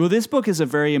 Well, this book is a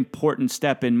very important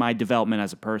step in my development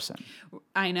as a person.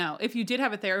 I know. If you did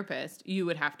have a therapist, you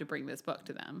would have to bring this book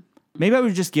to them. Maybe I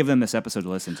would just give them this episode to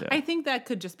listen to. I think that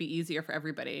could just be easier for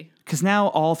everybody. Because now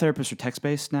all therapists are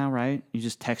text-based now, right? You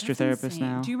just text your That's therapist insane.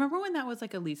 now. Do you remember when that was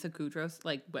like a Lisa Kudrow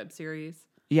like web series?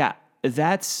 Yeah,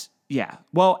 yeah.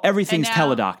 Well, everything's And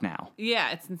now- Teladoc now.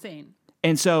 Yeah, it's insane.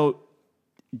 And so,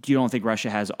 you don't think Russia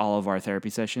has all of our therapy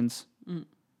sessions?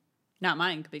 Not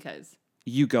mine because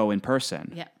You go in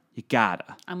person. Yeah. You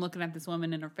gotta. I'm looking at this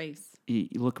woman in her face. You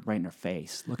look right in her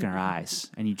face, look in her eyes,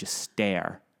 and you just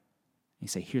stare. You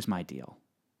say, here's my deal.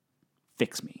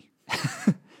 Fix me.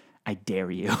 I dare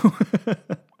you.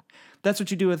 That's what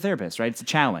you do with a therapist, right? It's a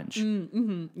challenge.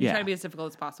 You Yeah. try to be as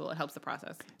difficult as possible. It helps the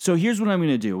process. So here's what I'm going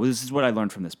to do. This is what I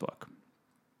learned from this book.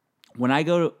 When I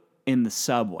go in the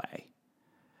subway,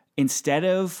 instead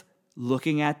of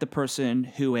looking at the person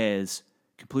who is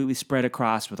completely spread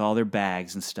across with all their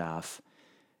bags and stuff,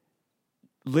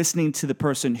 listening to the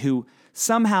person who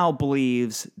somehow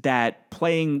believes that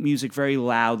playing music very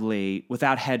loudly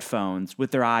without headphones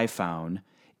with their iPhone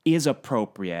is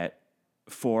appropriate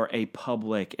for a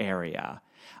public area,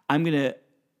 I'm going to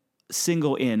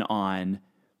single in on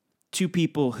two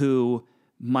people who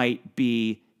might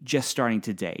be just starting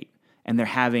to date and they're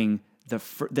having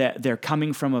they're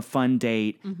coming from a fun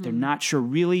date. They're not sure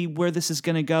really where this is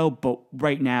going to go, but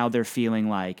right now they're feeling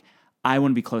like, I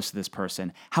want to be close to this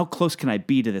person. How close can I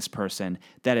be to this person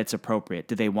that it's appropriate?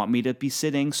 Do they want me to be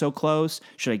sitting so close?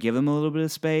 Should I give them a little bit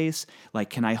of space? Like,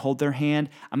 can I hold their hand?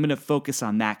 I'm going to focus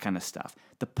on that kind of stuff.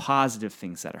 The positive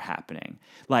things that are happening.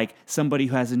 Like somebody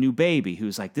who has a new baby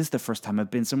who's like, this is the first time I've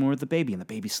been somewhere with the baby and the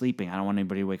baby's sleeping. I don't want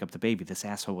anybody to wake up the baby. This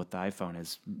asshole with the iPhone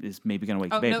is maybe going to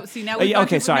wake the baby. No, see, now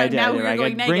okay, sorry. now we're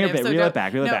going bring negative. reel it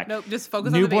back. No, just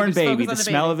focus Newborn on the baby. baby, Just the focus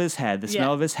on smell baby. of his head, the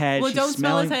smell of his head. Well, She's don't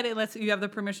smell his smelling- head unless you have the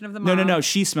permission of the mom. No,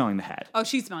 she's smelling the head. Oh,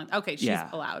 she's smelling. Okay, she's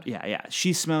allowed. Yeah.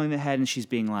 She's smelling the head and she's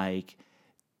being like,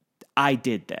 I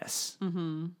did this.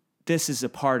 This is a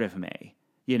part of me,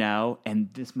 you know, and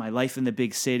this my life in the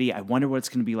big city. I wonder what it's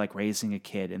going to be like raising a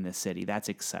kid in this city. That's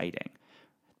exciting.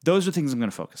 Those are things I'm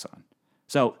going to focus on.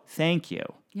 So thank you.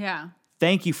 Yeah.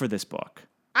 Thank you for this book.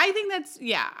 I think that's,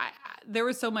 there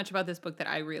was so much about this book that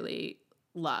I really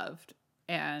loved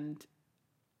and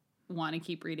want to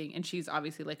keep reading. And she's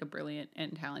obviously like a brilliant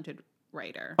and talented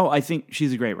writer. Oh, I think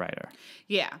she's a great writer.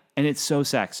 Yeah. And it's so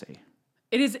sexy.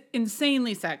 It is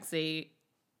insanely sexy.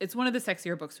 It's one of the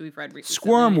sexier books we've read recently.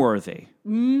 Squirm-worthy.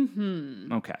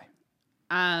 Mm-hmm. Okay.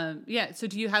 Yeah. So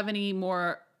do you have any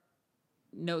more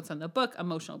notes on the book,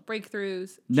 emotional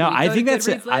breakthroughs? No, Should we I go think to that's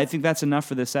it. Goodreads I list? think that's enough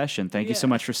for this session. Thank you so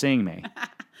much for seeing me.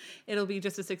 It'll be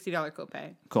just a $60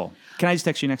 copay. Cool. Can I just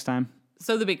text you next time?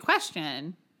 So the big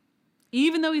question,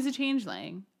 even though he's a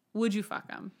changeling, would you fuck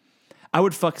him? I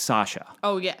would fuck Sasha.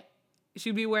 Oh, yeah.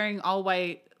 She'd be wearing all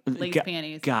white lace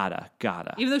panties. Gotta.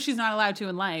 Even though she's not allowed to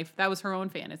in life, that was her own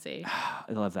fantasy.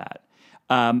 I love that.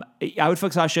 I would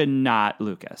fuck Sasha, not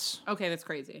Lucas. Okay, that's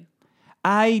crazy.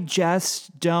 I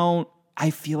just don't. I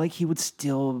feel like he would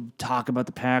still talk about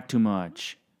the pack too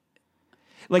much.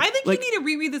 Like I think you need to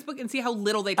reread this book and see how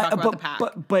little they talk about the pack.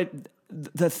 But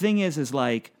the thing is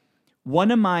like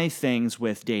one of my things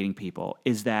with dating people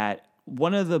is that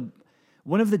one of the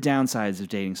downsides of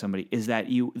dating somebody is that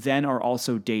you then are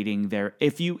also dating their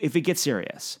if it gets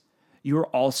serious, you're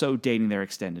also dating their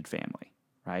extended family,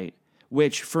 right?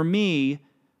 Which for me,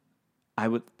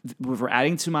 if we're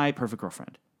adding to my perfect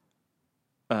girlfriend,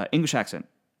 English accent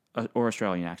or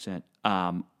Australian accent,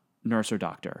 nurse or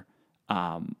doctor,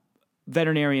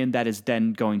 veterinarian that is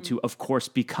then going to, of course,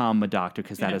 become a doctor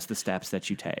because that is the steps that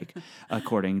you take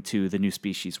according to the new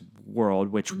species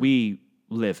world, which we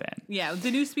live in. Yeah,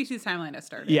 the new species timeline has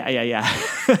started.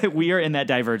 Yeah. We are in that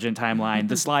divergent timeline.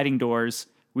 The sliding doors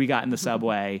we got in the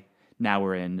subway. Now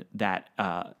we're in that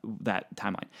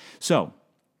timeline. So,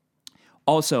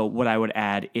 also, what I would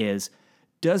add is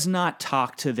does not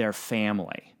talk to their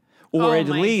family. or Oh at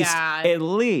my least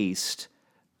God.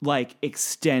 like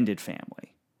extended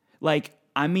family. Like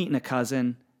I'm meeting a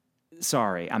cousin,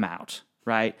 sorry, I'm out,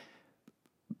 right?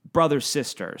 Brothers,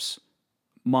 sisters,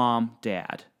 mom,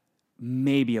 dad,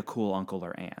 maybe a cool uncle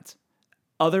or aunt.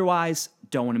 Otherwise,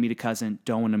 don't want to meet a cousin,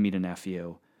 don't want to meet a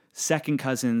nephew. Second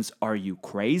cousins, are you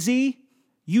crazy?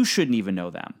 You shouldn't even know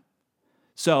them.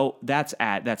 So that's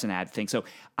an ad thing. So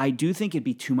I do think it'd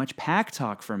be too much pack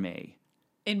talk for me.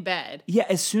 In bed. Yeah,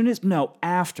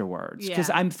 afterwards. Because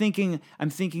Yeah. I'm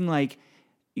thinking like,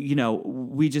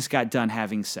 we just got done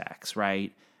having sex,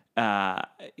 right? I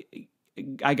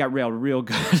got railed real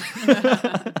good.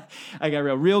 I got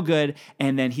railed real good.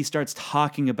 And then he starts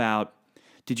talking about,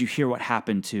 did you hear what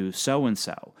happened to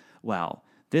so-and-so? Well,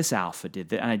 this alpha did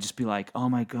that. And I'd just be like, oh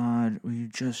my God, will you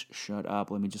just shut up?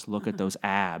 Let me just look at those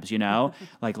abs,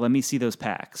 Like, let me see those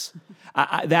pecs.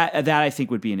 That I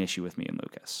think would be an issue with me and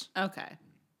Lucas. Okay.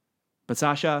 But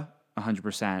Sasha,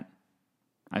 100%,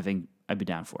 I think I'd be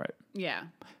down for it. Yeah.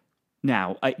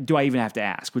 Now, do I even have to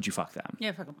ask? Would you fuck them?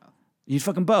 Yeah, fuck them both. You'd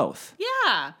fuck them both.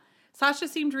 Yeah. Sasha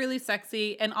seemed really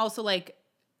sexy and also like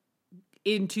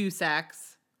into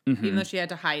sex, even though she had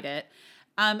to hide it.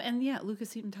 And yeah, Lucas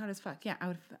seemed hot as fuck. Yeah,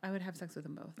 I would have sex with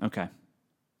them both. Okay.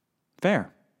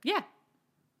 Fair. Yeah.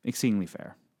 Exceedingly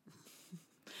fair.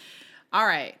 All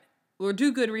right. We'll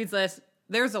do Goodreads list.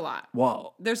 There's a lot.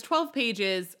 Whoa. There's 12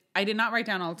 pages. I did not write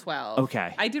down all 12.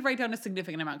 Okay. I did write down a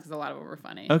significant amount because a lot of them were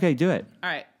funny. Okay, do it. All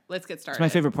right. Let's get started. It's my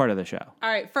favorite part of the show. All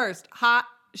right. First, hot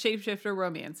shapeshifter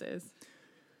romances.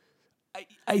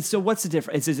 So what's the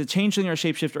difference? Is it changeling or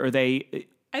shapeshifter? Or are they...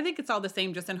 I think it's all the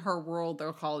same. Just in her world,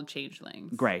 they're called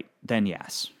changelings. Great. Then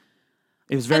yes.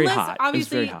 It was very hot.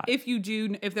 Obviously, it was very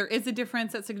hot. if there is a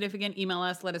difference that's significant, email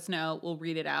us, let us know. We'll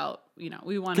read it out.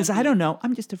 We want Because I don't know.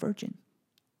 I'm just a virgin.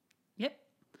 Yep.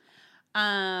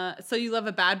 So you love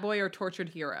a bad boy or tortured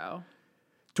hero?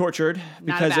 Tortured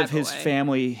because bad of his boy.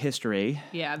 family history.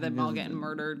 Yeah, them all getting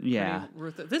murdered. Yeah. pretty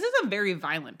ruthless. This is a very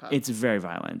violent book. It's very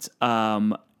violent.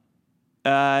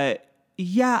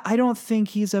 Yeah, I don't think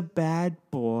he's a bad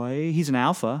boy. He's an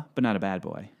alpha, but not a bad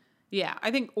boy. Yeah,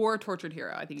 I think, or tortured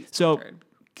hero. I think he's So, tortured.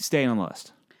 staying on the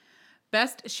list.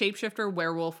 Best shapeshifter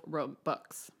werewolf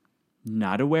books.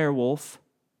 Not a werewolf.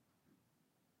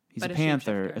 He's But a a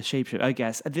panther, shapeshifter. a shapeshifter. I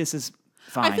guess this is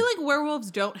fine. I feel like werewolves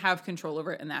don't have control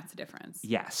over it, and that's the difference.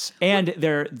 yes, and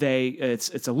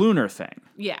it's a lunar thing.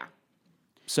 Yeah.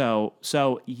 So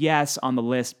yes on the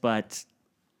list, but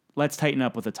let's tighten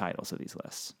up with the titles of these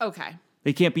lists. Okay.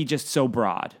 They can't be just so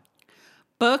broad.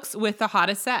 Books with the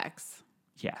hottest sex.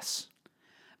 Yes.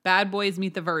 Bad Boys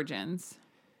Meet the Virgins.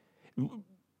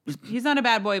 He's not a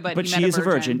bad boy, but She is a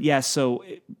virgin. Yes. So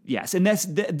yes, and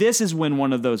this is when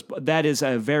one of those that is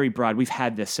a very broad. We've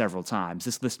had this several times.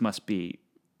 This list must be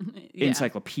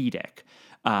encyclopedic.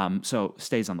 So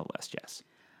stays on the list. Yes.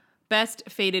 Best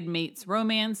fated mates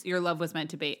romance. Your love was meant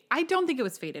to be. I don't think it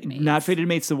was fated mates. Not fated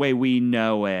mates the way we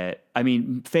know it. I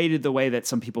mean, fated the way that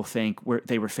some people think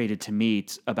they were fated to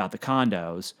meet about the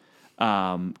condos.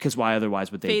 Because why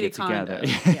otherwise would they Fated get together?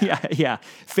 condos, yeah.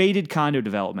 Fated condo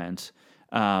development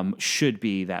should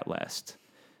be that list.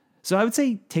 So I would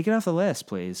say take it off the list,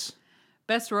 please.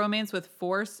 Best romance with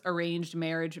force, arranged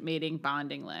marriage, mating,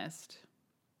 bonding list.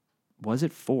 Was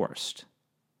it forced?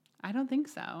 I don't think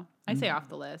so. I say off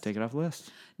the list. Take it off the list.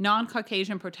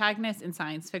 Non-Caucasian protagonists in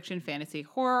science fiction, fantasy,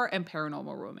 horror, and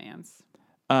paranormal romance.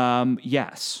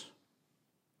 Yes.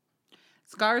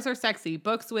 Scars are sexy.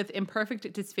 Books with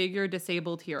imperfect, disfigured,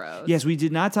 disabled heroes. Yes, we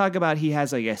did not talk about he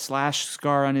has like a slash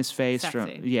scar on his face.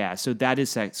 Sexy. So that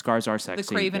is scars are The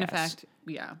sexy. Craven yes. effect.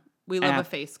 Yeah. We love a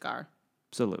face scar.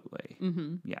 Absolutely.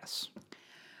 Mm-hmm. Yes.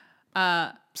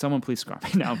 Someone please scar me.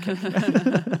 No, I'm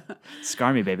kidding.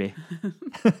 Scar me, baby.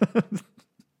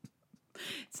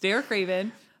 Stare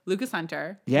Craven, Lucas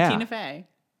Hunter, Yeah. Tina Fey.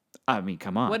 I mean,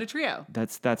 come on. What a trio.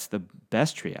 That's the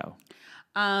best trio.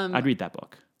 I'd read that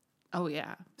book. Oh,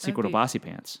 yeah. Sequel to Bossy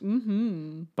Pants.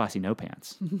 Mm-hmm. Bossy No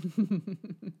Pants.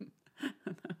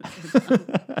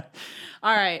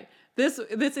 All right. This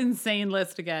insane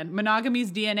list again.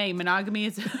 Monogamy's DNA. Monogamy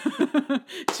is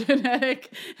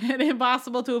genetic and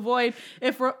impossible to avoid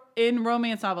in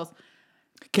romance novels.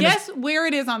 Guess where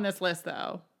it is on this list,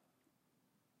 though.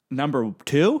 Number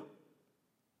 2?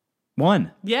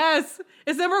 1. Yes.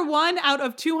 It's number 1 out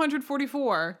of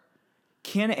 244.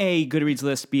 Can a Goodreads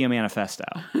list be a manifesto?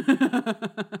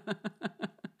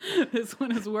 This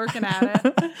one is working at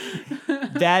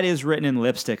it. That is written in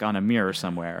lipstick on a mirror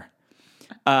somewhere.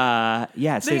 Yeah, it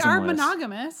They stays on are the list.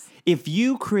 monogamous. If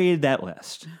you created that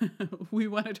list, We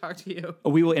want to talk to you.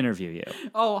 we will interview you.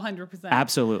 Oh, 100%.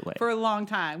 Absolutely. For a long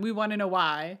time. We want to know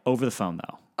why. Over the phone,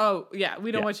 though. Oh, yeah.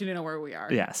 We don't Yeah. want you to know where we are.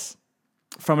 Yes.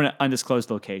 From an undisclosed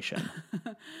location.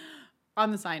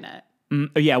 On the Signet.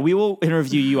 Yeah, we will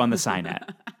interview you on the Signet.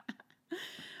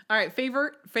 All right.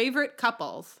 Favorite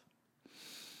couples.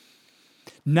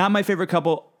 Not my favorite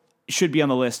couple. Should be on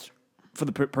the list for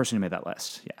the person who made that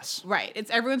list. Yes. Right. It's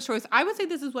everyone's choice. I would say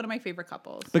this is one of my favorite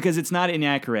couples. Because it's not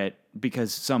inaccurate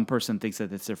because some person thinks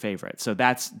that it's their favorite. So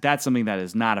that's something that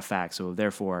is not a fact. So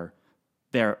therefore,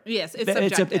 Yes, it's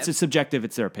subjective. It's a subjective.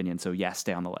 It's their opinion. So yes,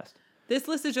 stay on the list. This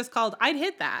list is just called I'd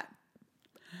Hit That.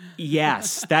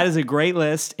 Yes, that is a great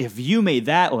list. If you made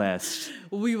that list,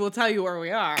 We will tell you where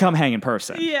we are. come hang in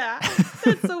person. Yeah.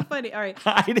 That's so funny. All right.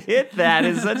 I'd hit that.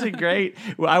 It's such a great.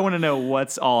 Well, I want to know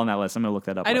what's all on that list. I'm gonna look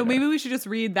that up. I know. later. Maybe we should just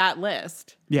read that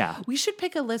list. Yeah. We should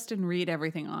pick a list and read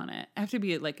everything on it. I have to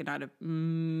be like not a. I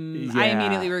Yeah.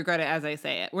 immediately regret it as I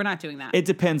say it. We're not doing that. It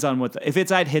depends on what. If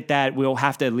it's I'd hit that, we'll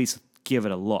have to at least give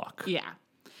it a look. Yeah.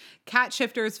 Cat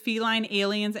shifters, feline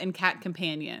aliens, and cat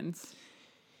companions.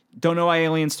 Don't know why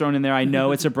aliens thrown in there. I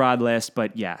know it's a broad list,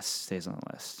 but yes, stays on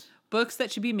the list. Books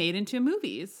that should be made into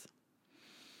movies.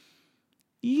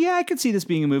 Yeah, I could see this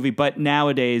being a movie, but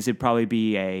nowadays it'd probably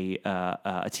be a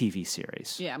TV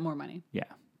series. Yeah, more money. Yeah.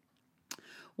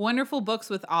 Wonderful books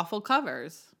with awful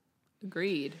covers.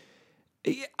 Agreed.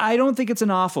 I don't think it's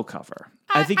an awful cover.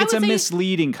 I think I it's a would say-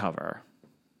 misleading cover.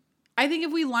 I think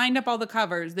if we lined up all the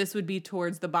covers, this would be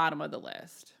towards the bottom of the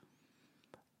list.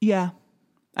 Yeah,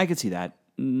 I could see that.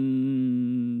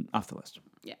 Off the list.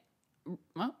 Yeah.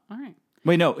 Well, all right.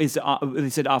 Wait, no, they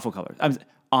said awful colors. I'm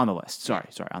on the list. Sorry,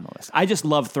 on the list. I just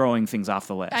love throwing things off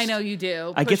the list. I know you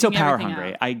do. I get so pushing power everything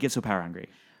hungry. out. I get so power hungry.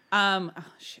 Oh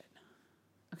shit.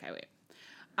 Okay, wait.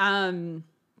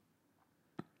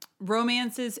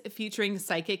 Romances featuring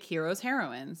psychic heroes,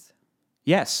 heroines.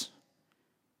 Yes.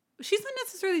 She's not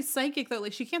necessarily psychic though.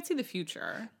 Like she can't see the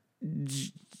future.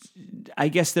 I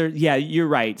guess you're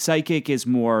right. Psychic is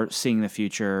more seeing the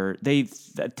future.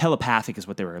 Telepathic is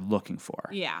what they were looking for.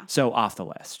 Yeah. So off the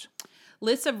list.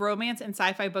 Lists of romance and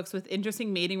sci-fi books with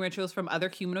interesting mating rituals from other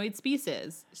humanoid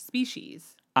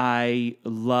species. I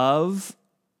love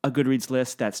a Goodreads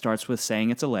list that starts with saying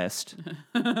it's a list.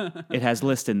 It has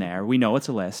list in there. We know it's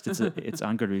a list. It's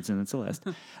on Goodreads and it's a list.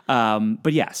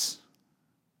 But yes,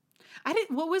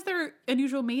 What was their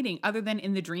unusual mating other than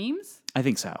in the dreams? I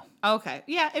think so. Okay,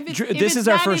 yeah. If it's This if is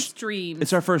our it's first dreams.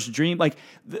 It's our first dream. Like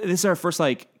this is our first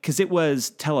because it was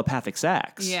telepathic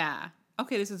sex. Yeah.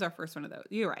 Okay, this is our first one of those.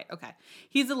 You're right. Okay,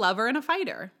 he's a lover and a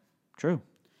fighter. True.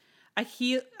 A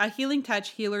healing touch,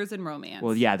 healers and romance.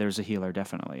 Well, yeah, there's a healer,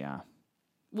 definitely, yeah.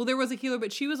 Well, there was a healer,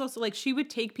 but she was also like she would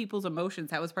take people's emotions.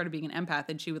 That was part of being an empath,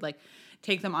 and she would like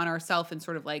take them on herself and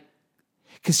sort of like.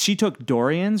 Because she took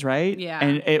Dorian's, right? Yeah.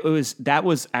 And that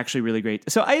was actually really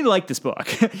great. So I like this book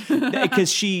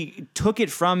because she took it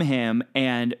from him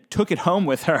and took it home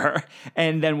with her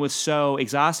and then was so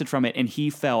exhausted from it and he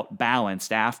felt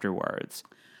balanced afterwards.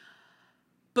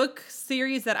 Book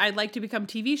series that I'd like to become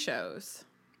TV shows.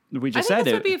 We I just think said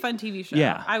this it. would be a fun TV show.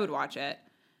 Yeah. I would watch it.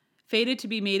 Fated to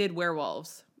be mated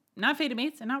werewolves. Not fated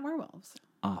mates and not werewolves.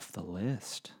 Off the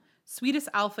list. Sweetest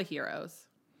alpha heroes.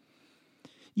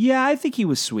 Yeah, I think he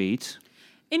was sweet.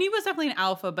 And he was definitely an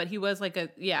alpha, but he was like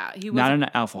he was Not an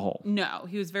alpha hole. No,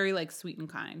 he was very like sweet and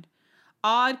kind.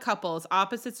 Odd couples,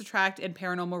 opposites attract, and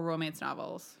paranormal romance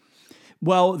novels.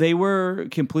 Well, they were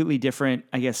completely different,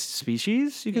 I guess,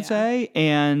 species, you could Yeah. say.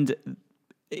 And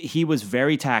he was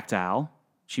very tactile.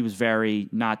 She was very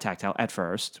not tactile at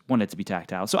first, wanted to be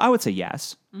tactile. So I would say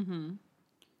yes.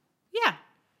 Yeah.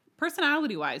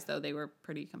 Personality wise, though, they were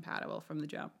pretty compatible from the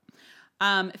jump.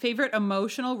 Favorite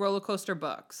emotional roller coaster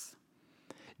books?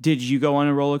 Did you go on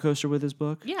a roller coaster with this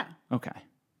book? Yeah. Okay.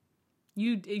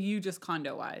 You just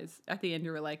condo wise. At the end,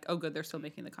 you were like, oh, good, they're still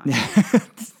making the condo.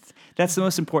 That's the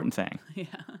most important thing.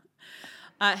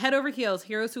 Head over heels,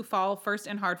 heroes who fall first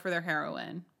and hard for their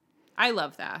heroine. I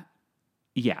love that.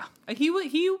 Yeah. He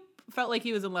felt like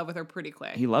he was in love with her pretty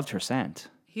quick. He loved her scent.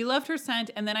 He loved her scent,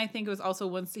 and then I think it was also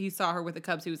once he saw her with the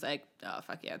Cubs, he was like, oh,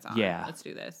 fuck yeah, it's on. Yeah. Let's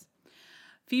do this.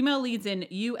 Female leads in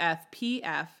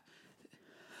UFPF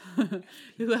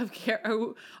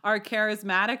who are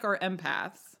charismatic or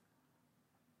empaths.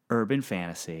 Urban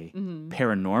fantasy,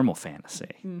 paranormal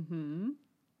fantasy.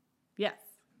 Yes.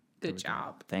 Good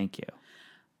job. Thank you.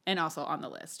 And also on the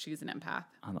list, she's an empath.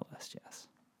 On the list, yes.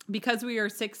 Because we are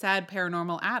sick, sad,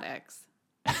 paranormal addicts.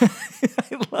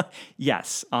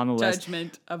 Yes, on the list.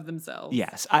 Judgment of themselves.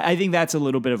 Yes. I think that's a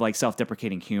little bit of like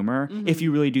self-deprecating humor. If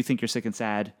you really do think you're sick and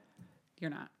sad,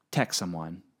 You're not. Text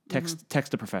someone.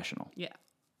 Text a professional. Yeah.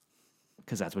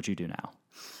 Because that's what you do now.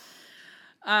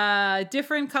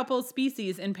 Different couple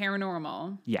species in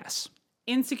paranormal. Yes.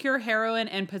 Insecure heroine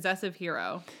and possessive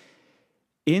hero.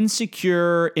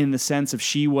 Insecure in the sense of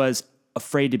she was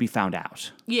afraid to be found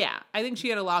out. Yeah, I think she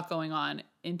had a lot going on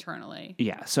internally.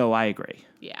 Yeah, so I agree.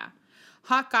 Yeah.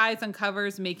 Hot guys on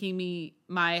covers making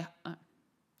my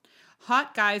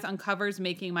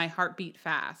heart beat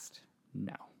fast.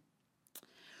 No.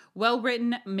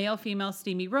 Well-written male-female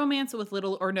steamy romance with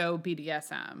little or no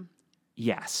BDSM.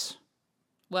 Yes.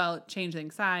 Well,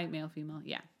 changeling side, male-female,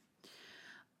 yeah.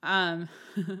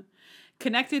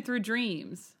 Connected through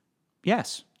dreams.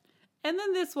 Yes. And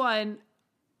then this one,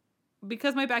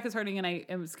 because my back is hurting and I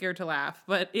am scared to laugh,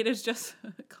 but it is just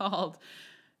called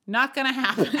Not Gonna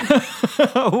Happen.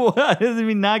 What does it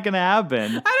mean not going to happen? I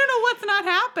don't know what's not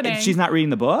happening. She's not reading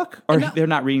the book? Or they're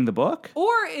not reading the book?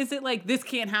 Or is it like, this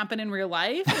can't happen in real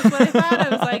life? Is what I thought. I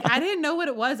was like, I didn't know what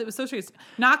it was. It was so serious.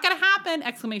 Not gonna happen!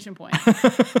 Exclamation point.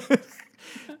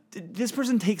 This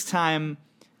person takes time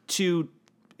to...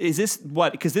 Is this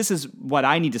what... Because this is what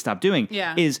I need to stop doing.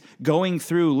 Yeah. Is going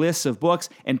through lists of books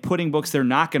and putting books they're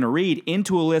not going to read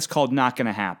into a list called Not Going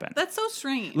to Happen. That's so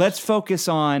strange. Let's focus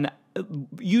on...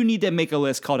 You need to make a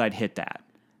list called I'd Hit That.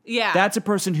 Yeah. That's a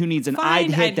person who needs an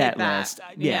I'd hit that list.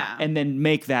 Yeah. And then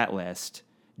make that list.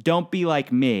 Don't be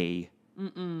like me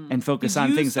and focus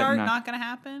on things that are not going to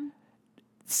happen?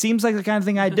 Seems like the kind of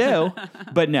thing I do.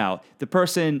 But no, the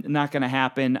person not going to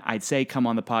happen, I'd say come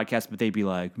on the podcast, but they'd be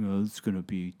like, oh, it's going to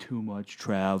be too much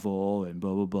travel and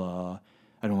blah, blah, blah.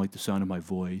 I don't like the sound of my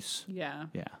voice. Yeah.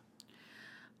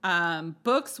 Yeah.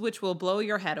 Books which will blow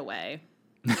your head away.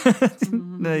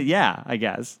 Yeah, I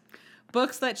guess.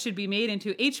 Books that should be made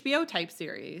into HBO type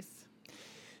series.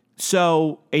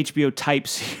 So HBO type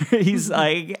series,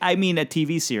 I mean a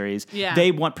TV series. Yeah.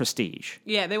 They want prestige.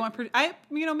 Yeah, they want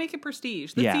make it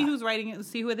prestige. Let's see who's writing it. Let's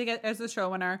see who they get as the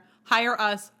showrunner. Hire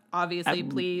us, obviously,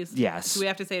 please. Yes. Do we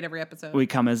have to say it every episode? We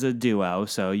come as a duo,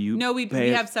 so you. No, we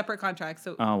have separate contracts.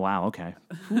 So. Oh wow! Okay.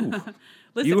 Listen.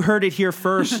 You heard it here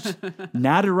first.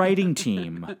 Not a writing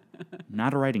team.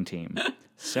 Not a writing team.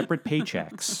 Separate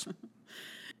paychecks.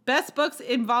 Best books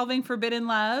involving forbidden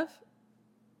love.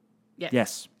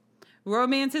 Yes.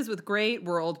 Romances with great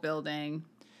world building.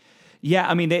 Yeah,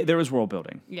 I mean, there was world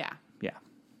building. Yeah. Yeah.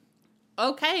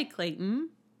 Okay, Clayton.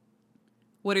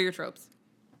 What are your tropes?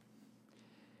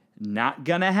 Not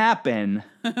gonna happen.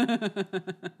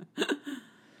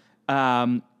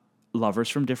 Lovers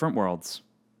from different worlds.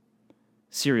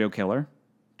 Serial killer.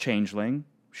 Changeling.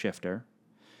 Shifter.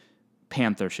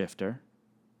 Panther shifter.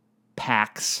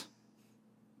 Pax.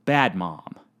 Bad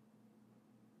mom.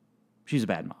 She's a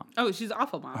bad mom. Oh, she's an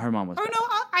awful mom. Her mom was Or bad. no,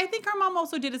 I think her mom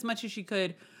also did as much as she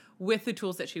could with the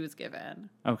tools that she was given.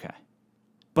 Okay.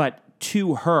 But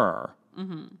to her, it's a bad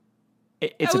mom.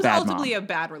 It was ultimately a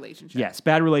bad relationship. Yes,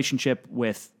 bad relationship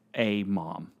with a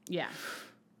mom. Yeah.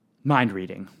 Mind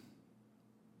reading.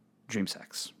 Dream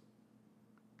sex.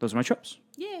 Those are my tropes.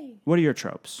 Yay. What are your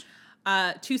tropes?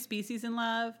 Two species in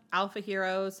love, alpha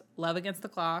heroes, love against the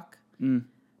clock,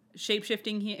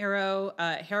 shape-shifting hero,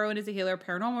 heroine is a healer,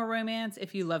 paranormal romance,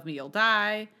 if you love me, you'll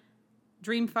die,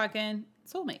 dream fucking,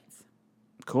 soulmates.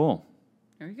 Cool.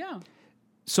 There you go.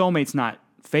 Soulmates, not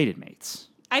fated mates.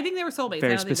 I think they were soulmates.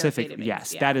 Very I don't specific. Think they were fated Yes,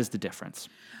 mates. Yeah. that is the difference.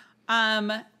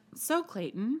 So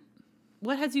Clayton,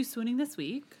 what has you swooning this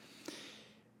week?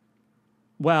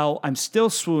 Well, I'm still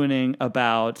swooning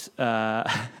about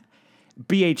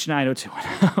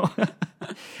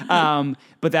BH90210.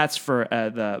 But that's for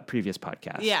the previous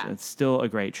podcast. Yeah. It's still a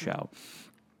great show.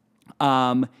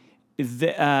 I'm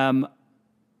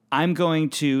going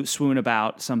to swoon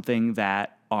about something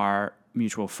that our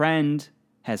mutual friend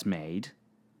has made.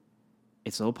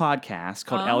 It's a little podcast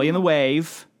called Ellie and the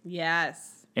Wave.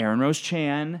 Yes. Erin Rose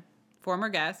Chan, Former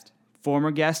guest,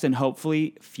 and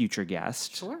hopefully future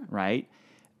guest. Sure. Right?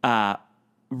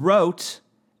 Wrote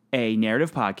a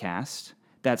narrative podcast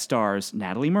that stars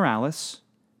Natalie Morales,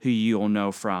 who you'll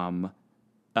know from,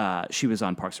 she was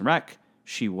on Parks and Rec.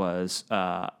 She was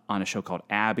on a show called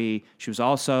Abby. She was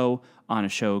also on a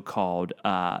show called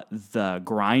The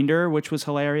Grinder, which was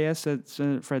hilarious,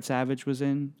 that Fred Savage was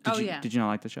in. Did you not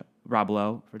like the show? Rob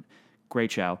Lowe.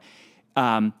 Great show.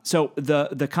 So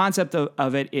the concept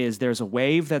of it is there's a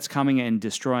wave that's coming and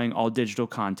destroying all digital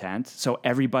content. So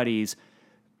everybody's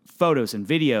photos and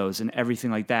videos and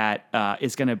everything like that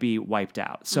is going to be wiped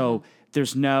out. So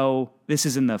this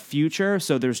is in the future,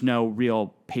 so there's no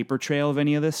real paper trail of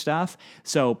any of this stuff.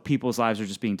 So people's lives are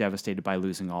just being devastated by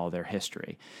losing all of their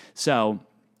history. So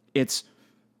it's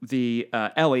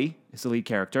Ellie is the lead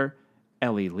character,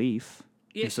 Ellie Leaf,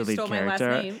 Yeah, who's the she lead stole my last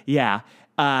character. name. Yeah.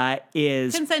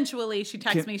 Is Consensually, she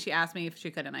texted me. She asked me if she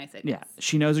could, and I said yeah. yes.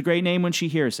 She knows a great name when she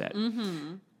hears it.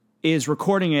 Is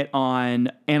recording it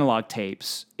on analog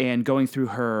tapes and going through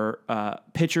her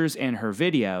pictures and her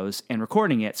videos and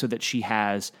recording it so that she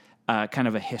has kind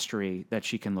of a history that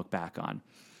she can look back on.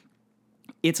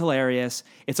 It's hilarious.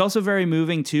 It's also very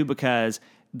moving, too, because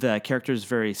the character is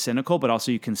very cynical, but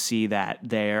also you can see that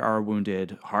they are a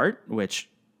wounded heart, which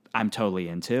I'm totally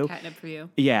into. Catnip for you.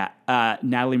 Yeah.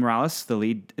 Natalie Morales, the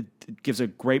lead, gives a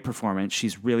great performance.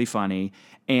 She's really funny.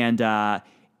 And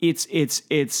it's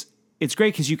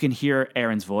great because you can hear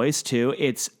Erin's voice, too.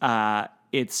 It's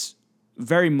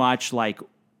very much like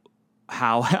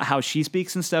how she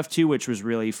speaks and stuff, too, which was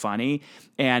really funny.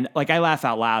 And, like, I laugh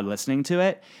out loud listening to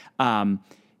it.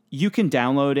 You can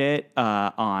download it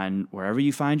on wherever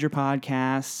you find your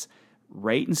podcasts.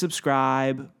 Rate and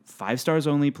subscribe. 5 stars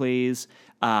only, please.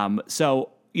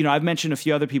 So, I've mentioned a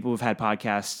few other people who've had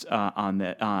podcasts on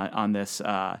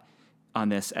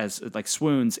this as like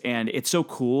swoons, and it's so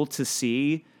cool to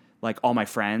see like all my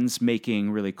friends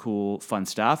making really cool, fun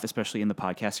stuff, especially in the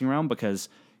podcasting realm, because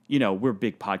we're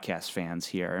big podcast fans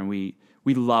here, and we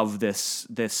love this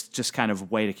just kind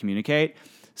of way to communicate.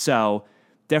 So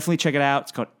definitely check it out.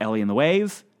 It's called Ellie and the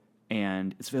Wave,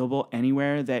 and it's available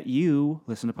anywhere that you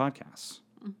listen to podcasts.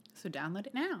 So download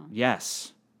it now.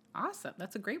 Yes. Awesome.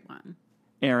 That's a great one.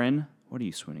 Erin, what are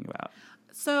you swooning about?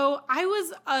 So I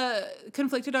was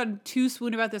conflicted on to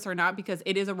swoon about this or not because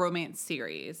it is a romance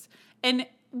series, and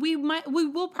we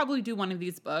will probably do one of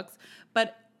these books,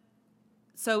 but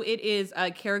so it is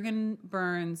Kerrigan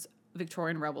Byrne's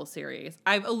Victorian Rebel series.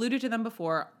 I've alluded to them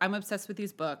before. I'm obsessed with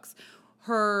these books.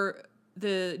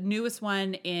 The newest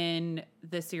one in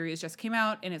the series just came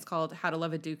out, and it's called How to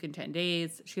Love a Duke in 10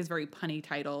 Days. She has very punny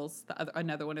titles.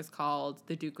 Another one is called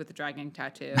The Duke with the Dragon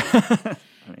Tattoo.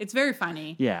 It's very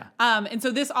funny. Yeah. And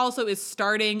so this also is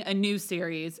starting a new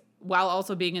series while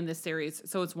also being in this series,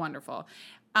 so it's wonderful.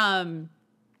 And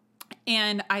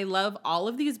I love all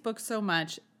of these books so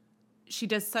much. She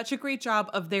does such a great job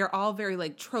of they're all very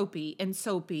like tropey and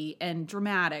soapy and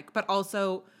dramatic, but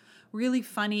also really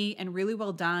funny and really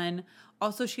well done.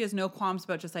 Also, she has no qualms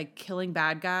about just like killing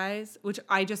bad guys, which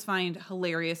I just find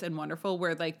hilarious and wonderful,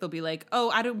 where like they'll be like,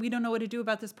 "Oh, we don't know what to do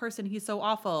about this person. He's so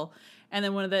awful." And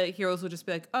then one of the heroes will just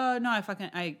be like, "Oh, no,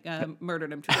 I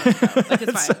murdered him 2 years ago. Like,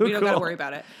 it's fine. So we don't got to cool. worry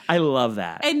about it." I love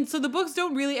that. And so the books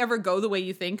don't really ever go the way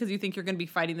you think, because you think you're going to be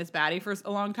fighting this baddie for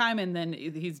a long time, and then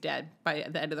he's dead by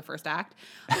the end of the first act.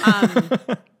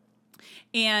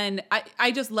 And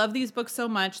I just love these books so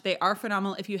much. They are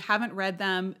phenomenal. If you haven't read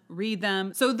them, read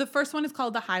them. So the first one is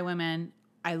called The Highwaymen.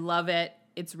 I love it.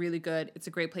 It's really good. It's a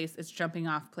great place. It's jumping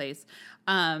off place.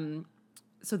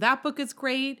 So that book is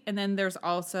great. And then there's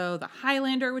also The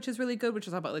Highlander, which is really good, which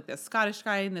is all about like this Scottish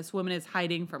guy, and this woman is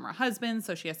hiding from her husband,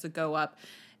 so she has to go up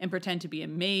and pretend to be a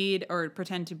maid or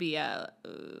pretend to be a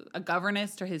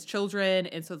governess to his children.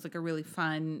 And so it's like a really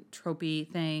fun, tropey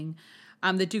thing.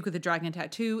 The Duke with the Dragon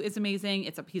Tattoo is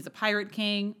amazing. He's a pirate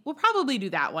king. We'll probably do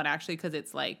that one actually, because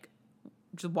it's like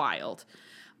just wild.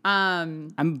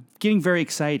 I'm getting very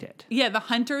excited. Yeah, The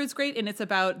Hunter is great, and it's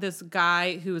about this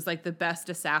guy who is like the best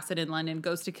assassin in London,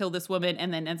 goes to kill this woman,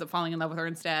 and then ends up falling in love with her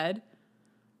instead.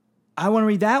 I want to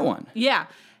read that one. Yeah.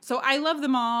 So I love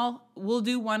them all. We'll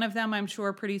do one of them, I'm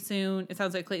sure, pretty soon. It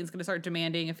sounds like Clayton's going to start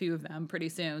demanding a few of them pretty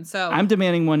soon. So I'm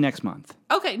demanding one next month.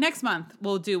 Okay, next month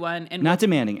we'll do one. And Not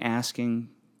demanding, asking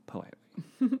politely.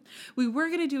 we were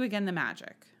going to do again The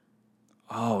Magic.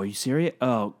 Oh, are you serious?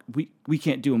 Oh, we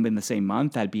can't do them in the same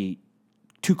month. That'd be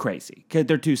too crazy, because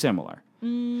they're too similar.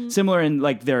 Similar in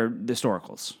like their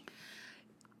historicals.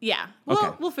 Yeah.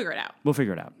 Okay. We'll figure it out. We'll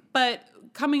figure it out. But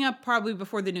coming up probably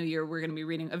before the new year, we're going to be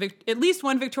reading at least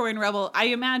one Victorian Rebel. I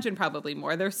imagine probably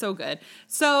more. They're so good.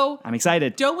 So I'm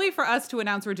excited. Don't wait for us to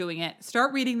announce we're doing it.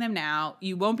 Start reading them now.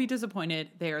 You won't be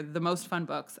disappointed. They are the most fun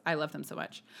books. I love them so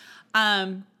much.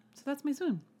 So that's my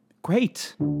swoon.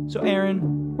 Great. So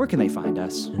Erin, where can they find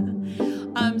us?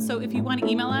 So if you want to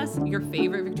email us your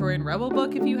favorite Victorian Rebel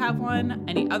book, if you have one,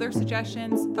 any other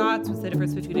suggestions, thoughts, what's the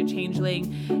difference between a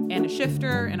changeling and a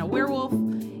shifter and a werewolf,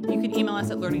 you can email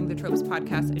us at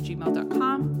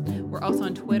learningthetropespodcast@gmail.com. We're also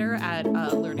on Twitter at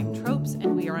Learning Tropes,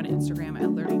 and we are on Instagram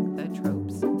at Learning the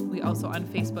Tropes. We also on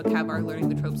Facebook have our Learning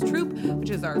the Tropes troop,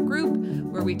 which is our group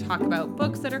where we talk about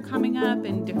books that are coming up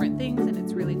and different things, and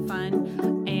it's really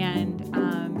fun. And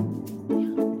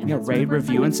rate,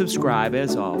 review, and subscribe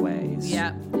as always.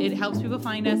 Yeah, it helps people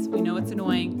find us. We know it's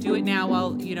annoying. Do it now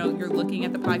while you're looking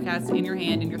at the podcast in your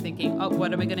hand and you're thinking, oh,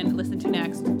 what am I going to listen to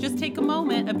next? Just take a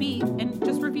moment, a beat, and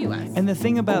just review us. And the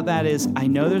thing about that is, I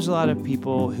know there's a lot of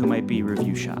people who might be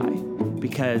review shy.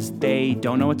 because they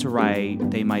don't know what to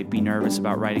write. They might be nervous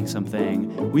about writing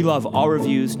something. We love all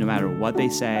reviews, no matter what they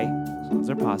say, as long as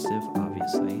they're positive,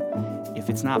 obviously. If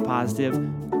it's not positive,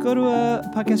 go to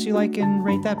a podcast you like and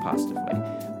rate that positively.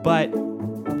 But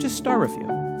just star review,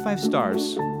 5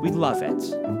 stars. We love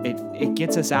it. It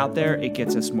gets us out there. It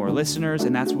gets us more listeners,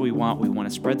 and that's what we want. We want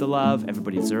to spread the love.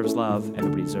 Everybody deserves love.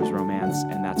 Everybody deserves romance,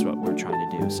 and that's what we're trying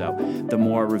to do. So the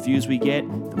more reviews we get,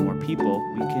 the more people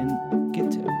we can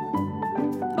get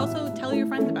to. Also, tell your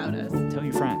friends about us. Tell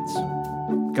your friends.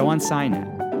 Go on Signet.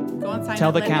 Go on Signet.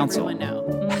 Tell the let council. Everyone know.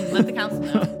 Let the council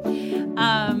know.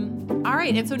 All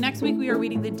right, and so next week we are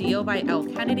reading The Deal by Elle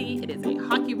Kennedy. It is a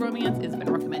hockey romance. It's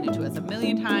been recommended to us a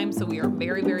million times, so we are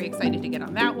very, very excited to get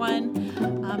on that one.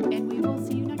 And we will